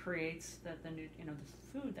creates the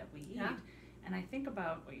food that we eat. Yeah. And I think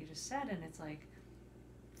about what you just said, and it's like,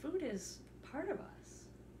 food is part of us.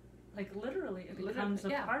 Like literally, it becomes a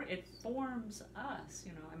part. It forms us.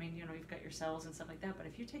 You've got your cells and stuff like that. But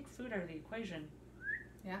if you take food out of the equation,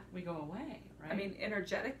 we go away, right?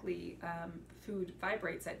 Energetically, food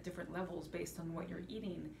vibrates at different levels based on what you're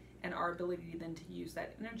eating, and our ability then to use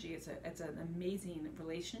that energy. It's an amazing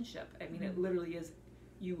relationship. It literally is.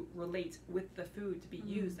 You relate with the food to be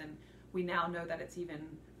used, and we now know that it's even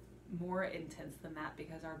more intense than that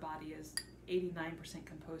because our body is 89%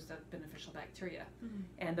 composed of beneficial bacteria,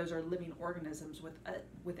 and those are living organisms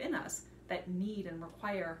within us that need and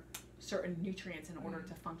require certain nutrients in order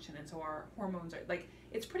to function. And so our hormones are like,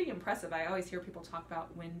 it's pretty impressive. I always hear people talk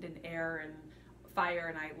about wind and air and fire,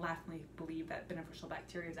 and I laughingly believe that beneficial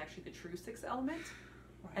bacteria is actually the true sixth element.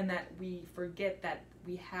 And that we forget that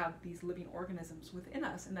we have these living organisms within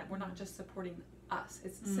us, and that we're not just supporting us.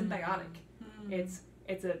 It's symbiotic. It's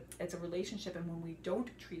it's a relationship, and when we don't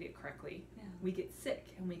treat it correctly, we get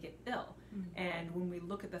sick and we get ill. And when we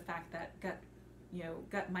look at the fact that gut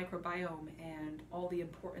microbiome and all the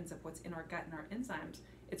importance of what's in our gut and our enzymes,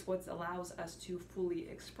 it's what allows us to fully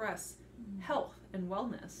express health and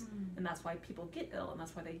wellness. And that's why people get ill, and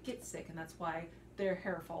that's why they get sick, and that's why their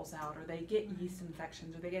hair falls out, or they get yeast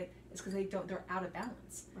infections, or it's because they're out of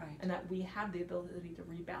balance. Right. And that we have the ability to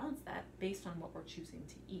rebalance that based on what we're choosing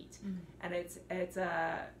to eat. And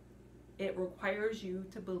it requires you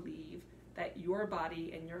to believe that your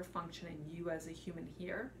body and your function and you as a human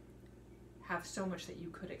here have so much that you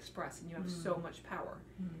could express, and you have so much power.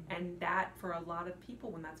 And that, for a lot of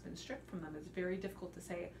people, when that's been stripped from them, it's very difficult to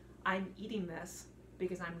say, I'm eating this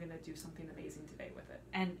because I'm going to do something amazing today with it.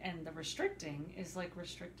 And the restricting is like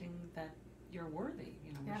restricting that you're worthy,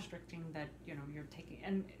 restricting that, you're taking,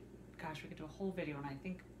 and gosh, we could do a whole video, and I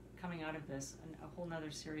think coming out of this, a whole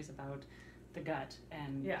nother series about the gut.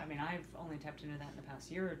 And I mean, I've only tapped into that in the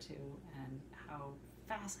past year or two, and how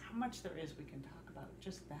much there is we can talk about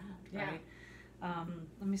just that, right?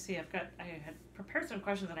 Let me see, I had prepared some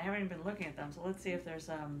questions and I haven't even been looking at them, so let's see if there's,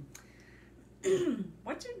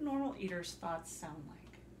 what do normal eaters' thoughts sound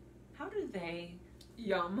like? How do they...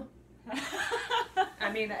 Yum.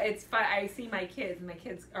 I mean, it's fun. I see my kids, and my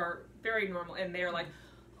kids are very normal, and they're like,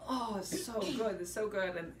 oh, it's so good, it's so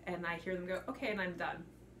good, and I hear them go, okay, and I'm done.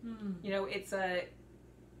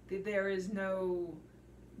 There is no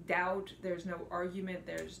doubt, there's no argument,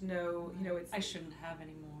 there's no, it's... I shouldn't have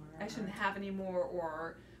any more. I shouldn't have any more,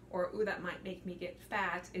 or ooh, that might make me get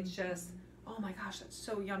fat. It's just... oh my gosh, that's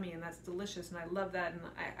so yummy and that's delicious and I love that, and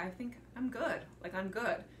I think I'm good. Like, I'm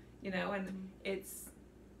good, and it's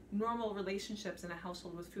normal relationships in a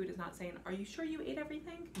household with food is not saying, are you sure you ate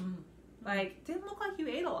everything? Like, didn't look like you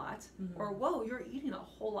ate a lot, or whoa, you're eating a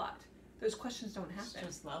whole lot. Those questions don't happen. It's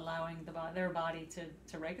just allowing their body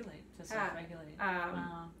to regulate, to self-regulate.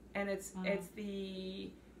 And it's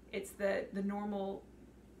the normal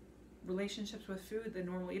relationships with food, the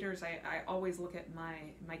normal eaters. I always look at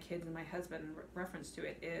my kids and my husband, reference to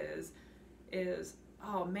it is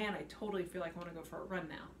oh man, I totally feel like I want to go for a run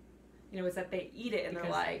now. It's that they eat it and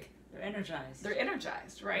because they're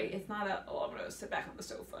energized, right? It's not I'm gonna sit back on the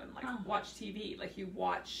sofa and watch TV. Like, you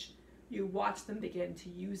watch them begin to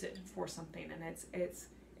use it for something, and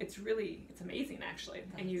it's really amazing, actually.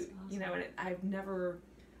 That's and awesome. And I've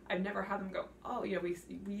never had them go, oh, we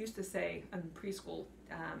used to say in preschool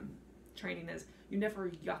training is, you never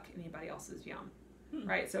yuck anybody else's yum,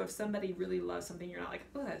 right? So if somebody really loves something, you're not like,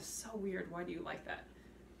 oh, that's so weird, why do you like that?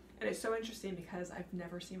 And it's so interesting because I've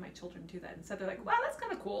never seen my children do that. Instead, they're like, wow, that's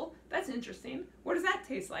kind of cool, that's interesting, what does that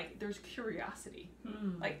taste like? There's curiosity.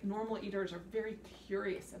 Like, normal eaters are very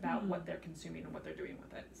curious about what they're consuming and what they're doing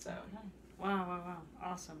with it. So wow,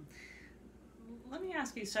 awesome. Let me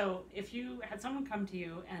ask you, so if you had someone come to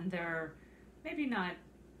you and they're maybe not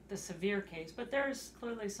the severe case, but there's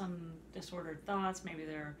clearly some disordered thoughts, maybe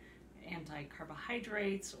they're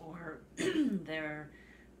anti-carbohydrates, or they're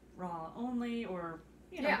raw only, or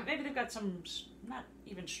maybe they've got some not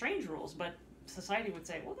even strange rules, but society would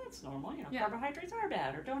say, well, that's normal, carbohydrates are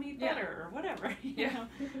bad, or don't eat butter, or whatever,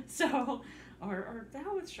 so, or the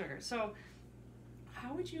hell with sugar. So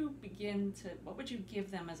how would you what would you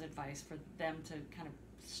give them as advice for them to kind of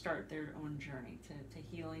start their own journey to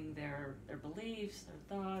healing their beliefs, their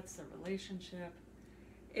thoughts, their relationship?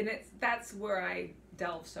 And that's where I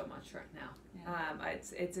delve so much right now.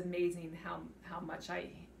 It's amazing how much I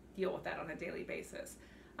deal with that on a daily basis,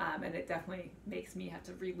 and it definitely makes me have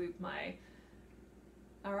to reloop my,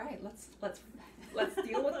 all right, let's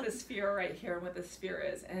deal with this fear right here and what this fear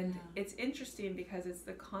is. And it's interesting because it's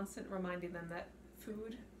the constant reminding them that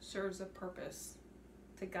food serves a purpose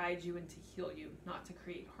to guide you and to heal you, not to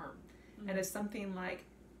create harm. And if something like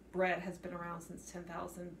bread has been around since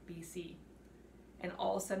 10,000 BC, and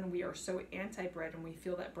all of a sudden we are so anti-bread and we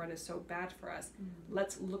feel that bread is so bad for us,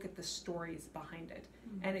 let's look at the stories behind it.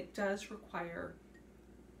 And it does require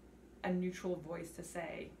a neutral voice to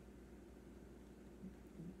say,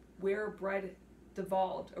 where bread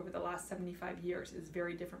devolved over the last 75 years is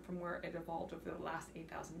very different from where it evolved over the last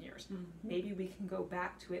 8,000 years. Maybe we can go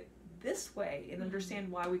back to it this way and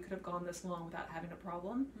understand why we could have gone this long without having a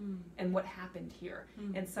problem, and what happened here.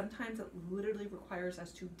 And sometimes it literally requires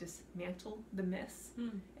us to dismantle the myths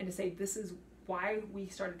and to say, this is why we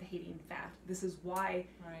started hating fat. This is why,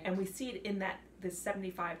 and we see it in this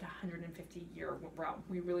 75 to 150 year realm.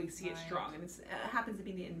 We really see it strong, and it happens to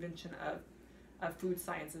be the invention of food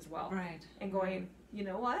science as well. And going, you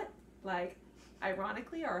know what? Like,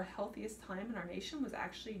 ironically, our healthiest time in our nation was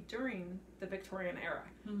actually during the Victorian era.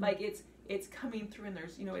 Like, it's coming through, and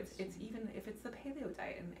there's, it's even if it's the paleo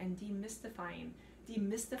diet, and demystifying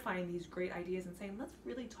these great ideas and saying, let's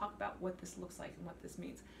really talk about what this looks like and what this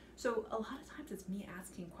means. So a lot of times it's me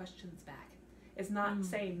asking questions back. It's not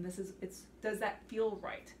saying does that feel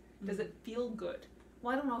right? Does it feel good?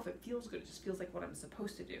 Well, I don't know if it feels good. It just feels like what I'm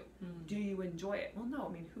supposed to do. Do you enjoy it? Well, no.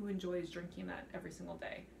 I mean, who enjoys drinking that every single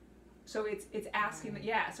day? So it's asking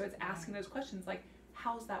So it's asking those questions like,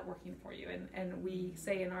 how's that working for you? And we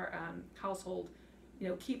say in our household,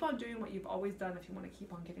 keep on doing what you've always done if you want to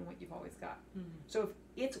keep on getting what you've always got. So if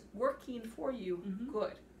it's working for you,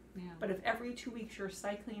 good. Yeah. But if every 2 weeks you're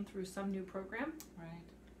cycling through some new program, right,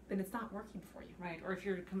 then it's not working for you. Right. Or if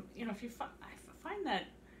I find that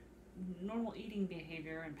normal eating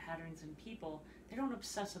behavior and patterns in people, they don't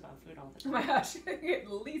obsess about food all the time. Oh my gosh, I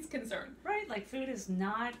get least concerned. Right. Like food is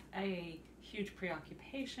not a huge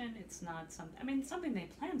preoccupation. It's not something they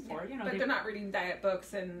plan for. But they're not reading diet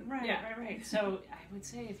books and right. So I would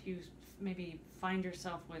say if you maybe find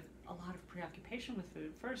yourself with a lot of preoccupation with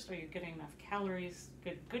food, first, are you getting enough calories,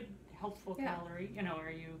 good helpful calorie?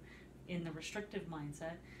 Are you in the restrictive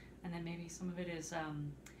mindset? And then maybe some of it is,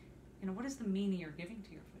 what is the meaning you're giving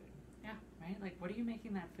to your food? Yeah. Right? Like, what are you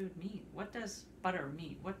making that food mean? What does butter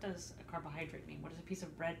mean? What does a carbohydrate mean? What does a piece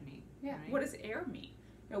of bread mean? Yeah. Right? What does air mean?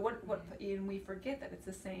 And we forget that it's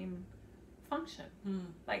the same function.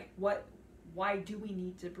 Like, why do we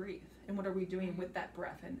need to breathe? And what are we doing with that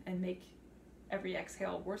breath? And make every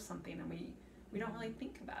exhale worth something, and we don't really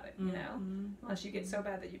think about it, unless you get so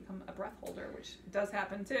bad that you become a breath holder, which does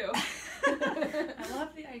happen too. I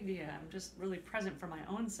love the idea. I'm just really present for my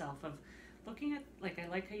own self of looking at, like, I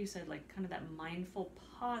like how you said, like, kind of that mindful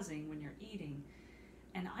pausing when you're eating.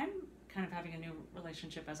 And I'm kind of having a new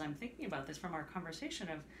relationship as I'm thinking about this from our conversation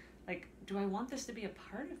of, like, do I want this to be a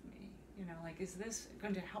part of me? Like, is this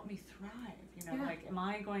going to help me thrive? Like, am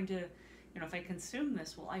I going to, if I consume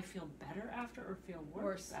this, will I feel better after or feel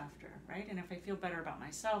worse after, right? And if I feel better about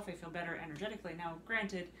myself, I feel better energetically. Now,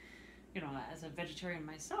 granted, as a vegetarian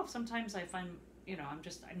myself, sometimes I find,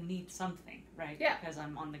 I need something, right? Yeah. Because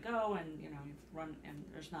I'm on the go and, you've run and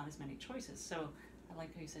there's not as many choices. So I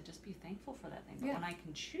like how you said, just be thankful for that thing. But when I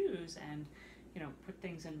can choose and, put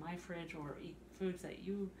things in my fridge or eat foods that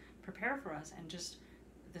you prepare for us and just,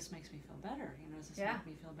 this makes me feel better, does this make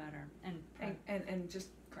me feel better? And just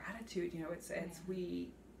gratitude,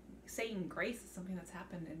 we saying grace is something that's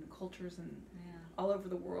happened in cultures and all over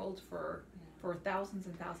the world for thousands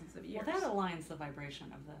and thousands of years. Well, that aligns the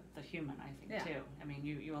vibration of the human, I think, too. I mean,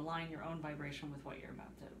 you align your own vibration with what you're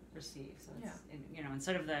about to receive. So it's,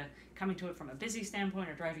 instead of coming to it from a busy standpoint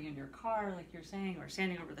or driving in your car, like you're saying, or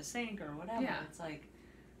standing over the sink or whatever, it's like,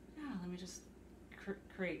 let me just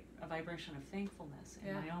create a vibration of thankfulness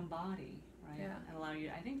in my own body, right? And allow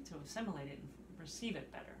you, I think, to assimilate it and receive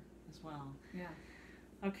it better as well. Yeah.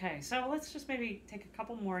 Okay, so let's just maybe take a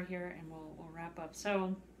couple more here and we'll wrap up.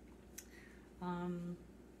 So, how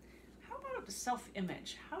about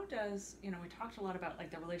self-image? How does, we talked a lot about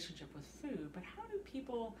like the relationship with food, but how do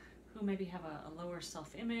people who maybe have a lower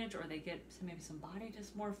self-image, or they get maybe some body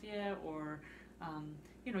dysmorphia, or,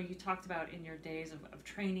 you talked about in your days of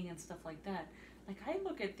training and stuff like that. Like, I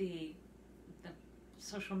look at the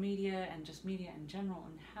social media and just media in general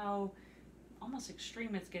and how almost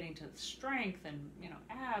extreme it's getting to strength and,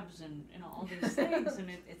 abs and, all these things. And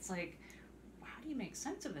it's like, how do you make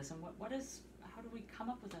sense of this? And how do we come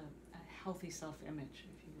up with a healthy self-image,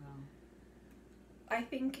 if you will? I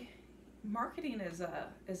think marketing is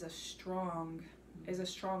a strong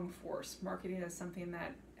force. Marketing is something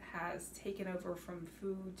that has taken over from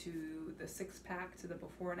food to the six-pack to the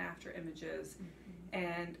before and after images.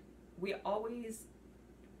 And we always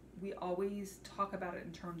talk about it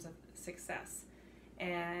in terms of success.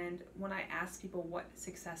 And when I ask people what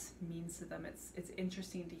success means to them, it's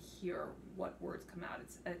interesting to hear what words come out.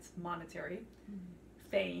 It's monetary,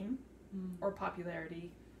 fame, or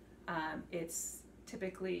popularity. It's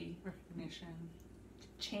typically recognition,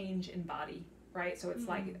 change in body, right? So it's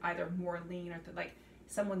like either more lean or like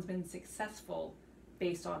someone's been successful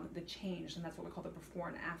based on the change, and that's what we call the before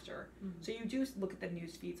and after. So you do look at the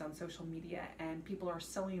news feeds on social media, and people are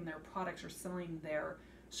selling their products or selling their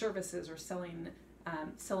services or selling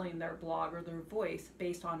their blog or their voice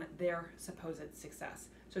based on their supposed success.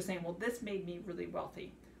 So saying, well, this made me really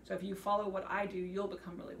wealthy. So if you follow what I do, you'll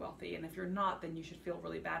become really wealthy. And if you're not, then you should feel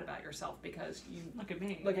really bad about yourself because you look at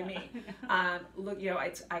me.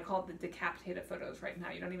 I call it the decapitated photos right now.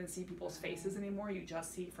 You don't even see people's faces anymore. You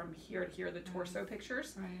just see from here to here the torso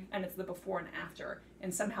pictures, and it's the before and after.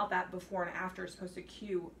 And somehow that before and after is supposed to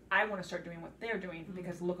cue, I want to start doing what they're doing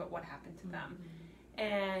because look at what happened to them.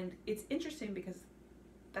 And it's interesting because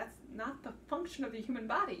that's not the function of the human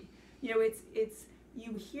body. You know, it's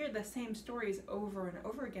you hear the same stories over and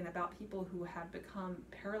over again about people who have become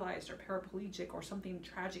paralyzed or paraplegic or something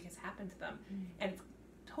tragic has happened to them, and it's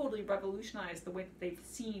totally revolutionized the way that they've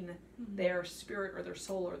seen their spirit or their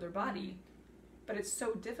soul or their body. But it's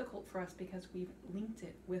so difficult for us because we've linked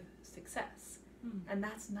it with success, and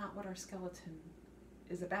that's not what our skeleton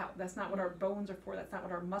is about. That's not what our bones are for. That's not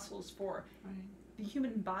what our muscles for. Right. The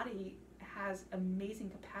human body has amazing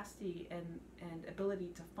capacity and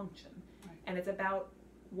ability to function. Right. And it's about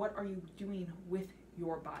what are you doing with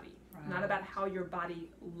your body, not about how your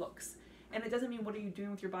body looks. And it doesn't mean what are you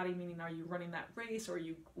doing with your body, meaning are you running that race or are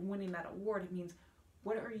you winning that award. It means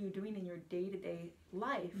what are you doing in your day-to-day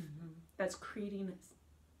life that's creating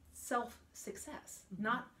self-success,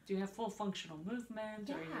 not... Do you have full functional movement?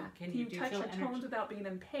 Yeah. Or can you touch your toes without being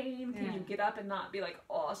in pain? Can you get up and not be like,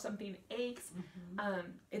 oh, something aches?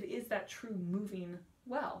 It is that true moving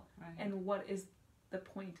well. And what is the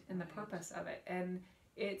point and the purpose of it? And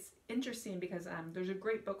it's interesting because there's a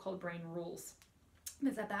great book called Brain Rules.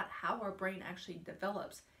 It's about how our brain actually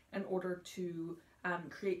develops in order to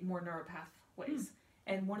create more neural pathways.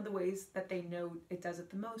 And one of the ways that they know it does it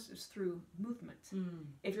the most is through movement.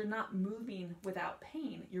 If you're not moving without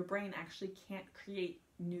pain, your brain actually can't create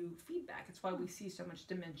new feedback. It's why we see so much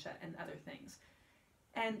dementia and other things.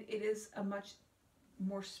 And it is a much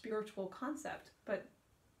more spiritual concept. But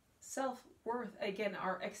self-worth, again,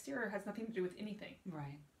 our exterior has nothing to do with anything.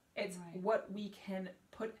 It's what we can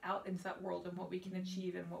put out into that world and what we can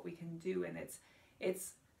achieve and what we can do. And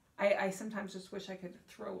I sometimes just wish I could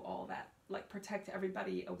throw all that, like protect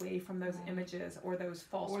everybody away from those images or those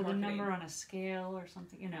false marketing. Or the number on a scale or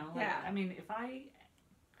something, you know. Like, I mean, if I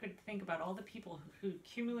could think about all the people who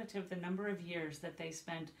cumulative the number of years that they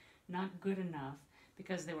spent not good enough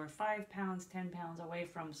because they were 5 pounds, 10 pounds away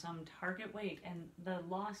from some target weight, and the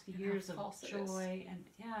lost years of joy and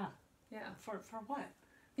for what?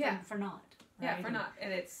 For not. Right? For not.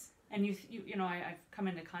 And it's... And you know, I've come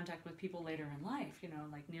into contact with people later in life, you know,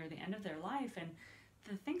 like near the end of their life, and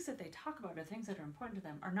the things that they talk about are things that are important to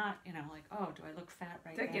them are not, you know, like, oh, do I look fat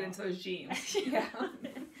right now? Don't get into those genes.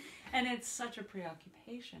 And it's such a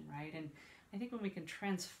preoccupation, right? And I think when we can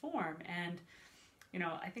transform and, you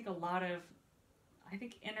know, I think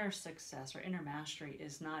inner success or inner mastery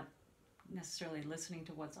is not necessarily listening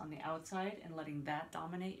to what's on the outside and letting that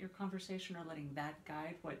dominate your conversation or letting that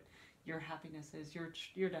guide what your happiness is,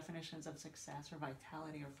 your definitions of success or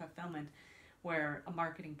vitality or fulfillment, where a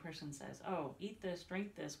marketing person says, oh, eat this,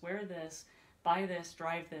 drink this, wear this, buy this,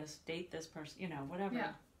 drive this, date this person, you know, whatever.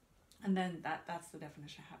 And then that's the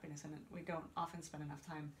definition of happiness, and we don't often spend enough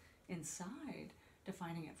time inside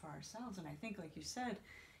defining it for ourselves. And I think, like you said,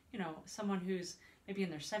 you know, someone who's maybe in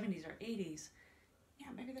their 70s or 80s,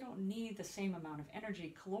 maybe they don't need the same amount of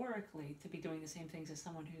energy calorically to be doing the same things as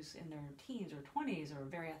someone who's in their teens or 20s or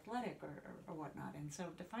very athletic or whatnot. And so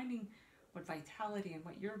defining what vitality and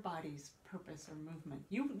what your body's purpose or movement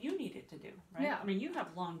you need it to do, right? I mean, you have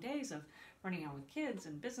long days of running out with kids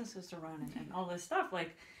and businesses to run and all this stuff.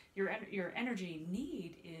 Like your energy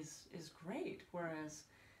need is great, whereas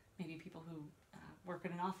maybe people who work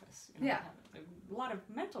in an office, you know, have a lot of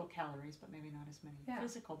mental calories, but maybe not as many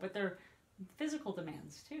physical. But they're physical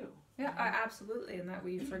demands too. Absolutely. And that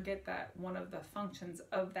we forget that one of the functions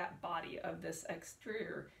of that body, of this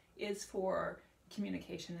exterior, is for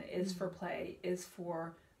communication, is for play, is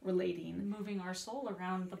for relating, moving our soul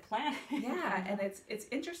around the planet. And it's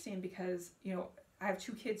interesting because, you know, I have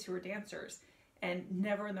 2 kids who are dancers, and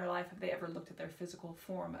never in their life have they ever looked at their physical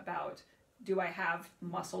form about, do I have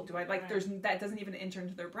muscle, do I that doesn't even enter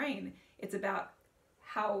into their brain. It's about,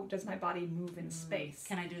 how does my body move in space?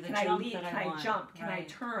 Can I do the jump that I want? Can I jump? Can I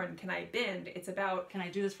turn? Can I bend? It's about... Can I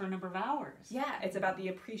do this for a number of hours? It's about the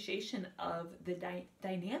appreciation of the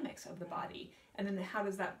dynamics of the body. And then how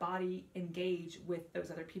does that body engage with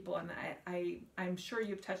those other people? And I'm sure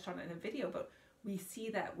you've touched on it in a video, but we see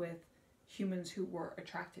that with humans who we're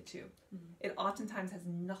attracted to. It oftentimes has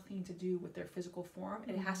nothing to do with their physical form.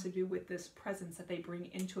 It has to do with this presence that they bring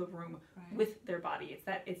into a room with their body.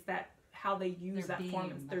 It's that how they use that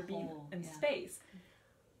form, their being in space.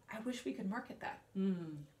 I wish we could market that.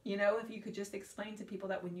 You know, if you could just explain to people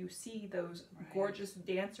that when you see those gorgeous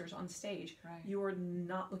dancers on stage, you are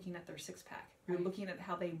not looking at their six-pack. You're looking at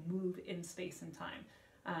how they move in space and time.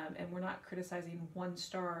 And we're not criticizing one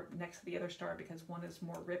star next to the other star because one is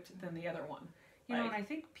more ripped than the other one. You know, and I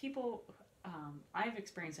think people, I've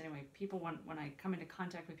experienced anyway, people when I come into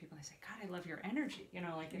contact with people, they say, God, I love your energy. You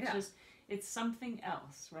know, like it's just, it's something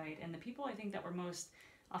else, right? And the people I think that we're most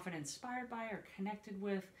often inspired by or connected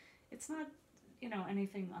with, it's not, you know,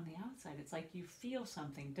 anything on the outside. It's like you feel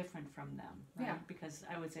something different from them, right? Yeah. Because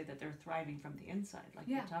I would say that they're thriving from the inside, like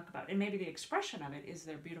Yeah. you talk about. And maybe the expression of it is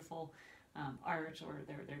their beautiful art or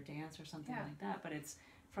their dance or something Yeah. like that. But it's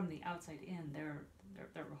from the outside in. They're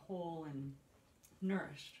whole and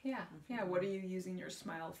nourished. Yeah. Yeah. What are you using your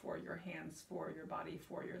smile for? Your hands for? Your body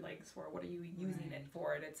for? Your legs for? What are you using it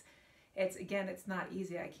for? And it's again, it's not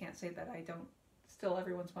easy. I can't say that I don't still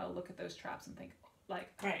every once in a while look at those traps and think, like,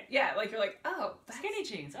 right, yeah, like you're like, oh, that's, skinny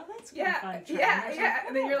jeans. Oh, that's yeah, fun. yeah, Like, yeah.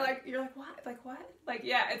 And then oh. you're like what? Like,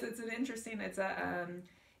 yeah, it's an interesting, it's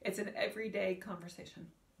an everyday conversation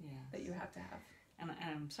that you have to have. And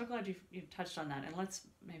I'm so glad you touched on that. And let's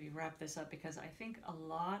maybe wrap this up, because I think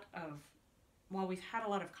while we've had a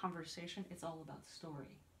lot of conversation, it's all about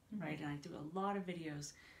story, right? And I do a lot of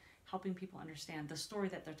videos helping people understand the story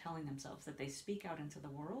that they're telling themselves, that they speak out into the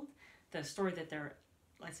world, the story that they're,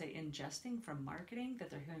 let's say, ingesting from marketing, that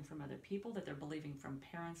they're hearing from other people, that they're believing from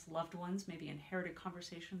parents, loved ones, maybe inherited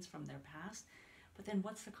conversations from their past. But then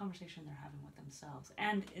what's the conversation they're having with themselves?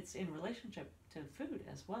 And it's in relationship to food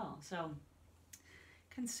as well. So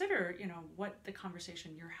consider, you know, what the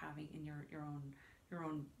conversation you're having in your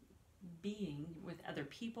own being with other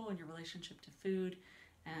people, and your relationship to food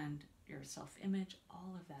and your self-image,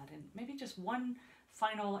 all of that. And maybe just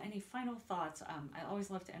any final thoughts. I always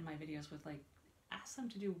love to end my videos with, like, ask them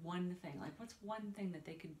to do one thing. Like, what's one thing that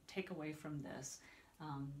they could take away from this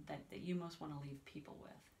that you most want to leave people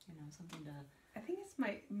with? You know, something to... I think it's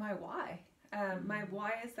my why. My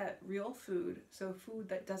why is that real food, so food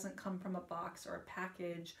that doesn't come from a box or a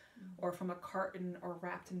package or from a carton or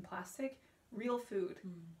wrapped in plastic, real food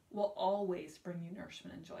will always bring you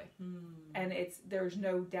nourishment and joy. And there's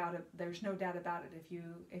no doubt about it.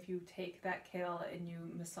 If you take that kale and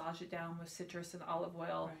you massage it down with citrus and olive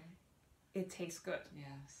oil, Right. it tastes good.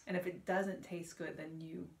 Yes. And if it doesn't taste good, then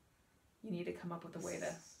you need to come up with a way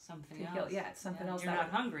to something to else. heal. Yeah, it's something else. You're not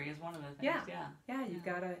hungry is one of the things. Yeah, you've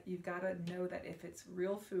gotta know that if it's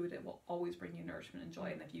real food, it will always bring you nourishment and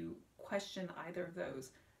joy. And if you question either of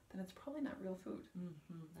those, then it's probably not real food.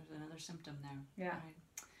 There's another symptom there. Yeah. Right.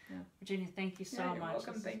 Yeah. Virginia, thank you so you're much.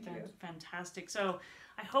 welcome. This Thank has been you. fantastic. So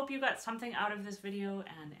I hope you got something out of this video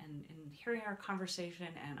and in hearing our conversation,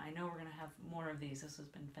 and I know we're going to have more of these. This has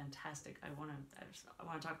been fantastic. I want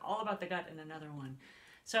to talk all about the gut in another one.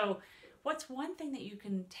 So what's one thing that you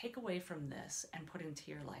can take away from this and put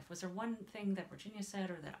into your life? Was there one thing that Virginia said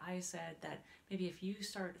or that I said that maybe if you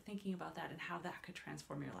start thinking about that and how that could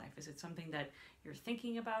transform your life? Is it something that you're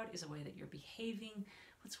thinking about? Is it a way that you're behaving?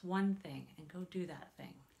 What's one thing? And go do that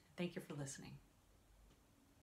thing. Thank you for listening.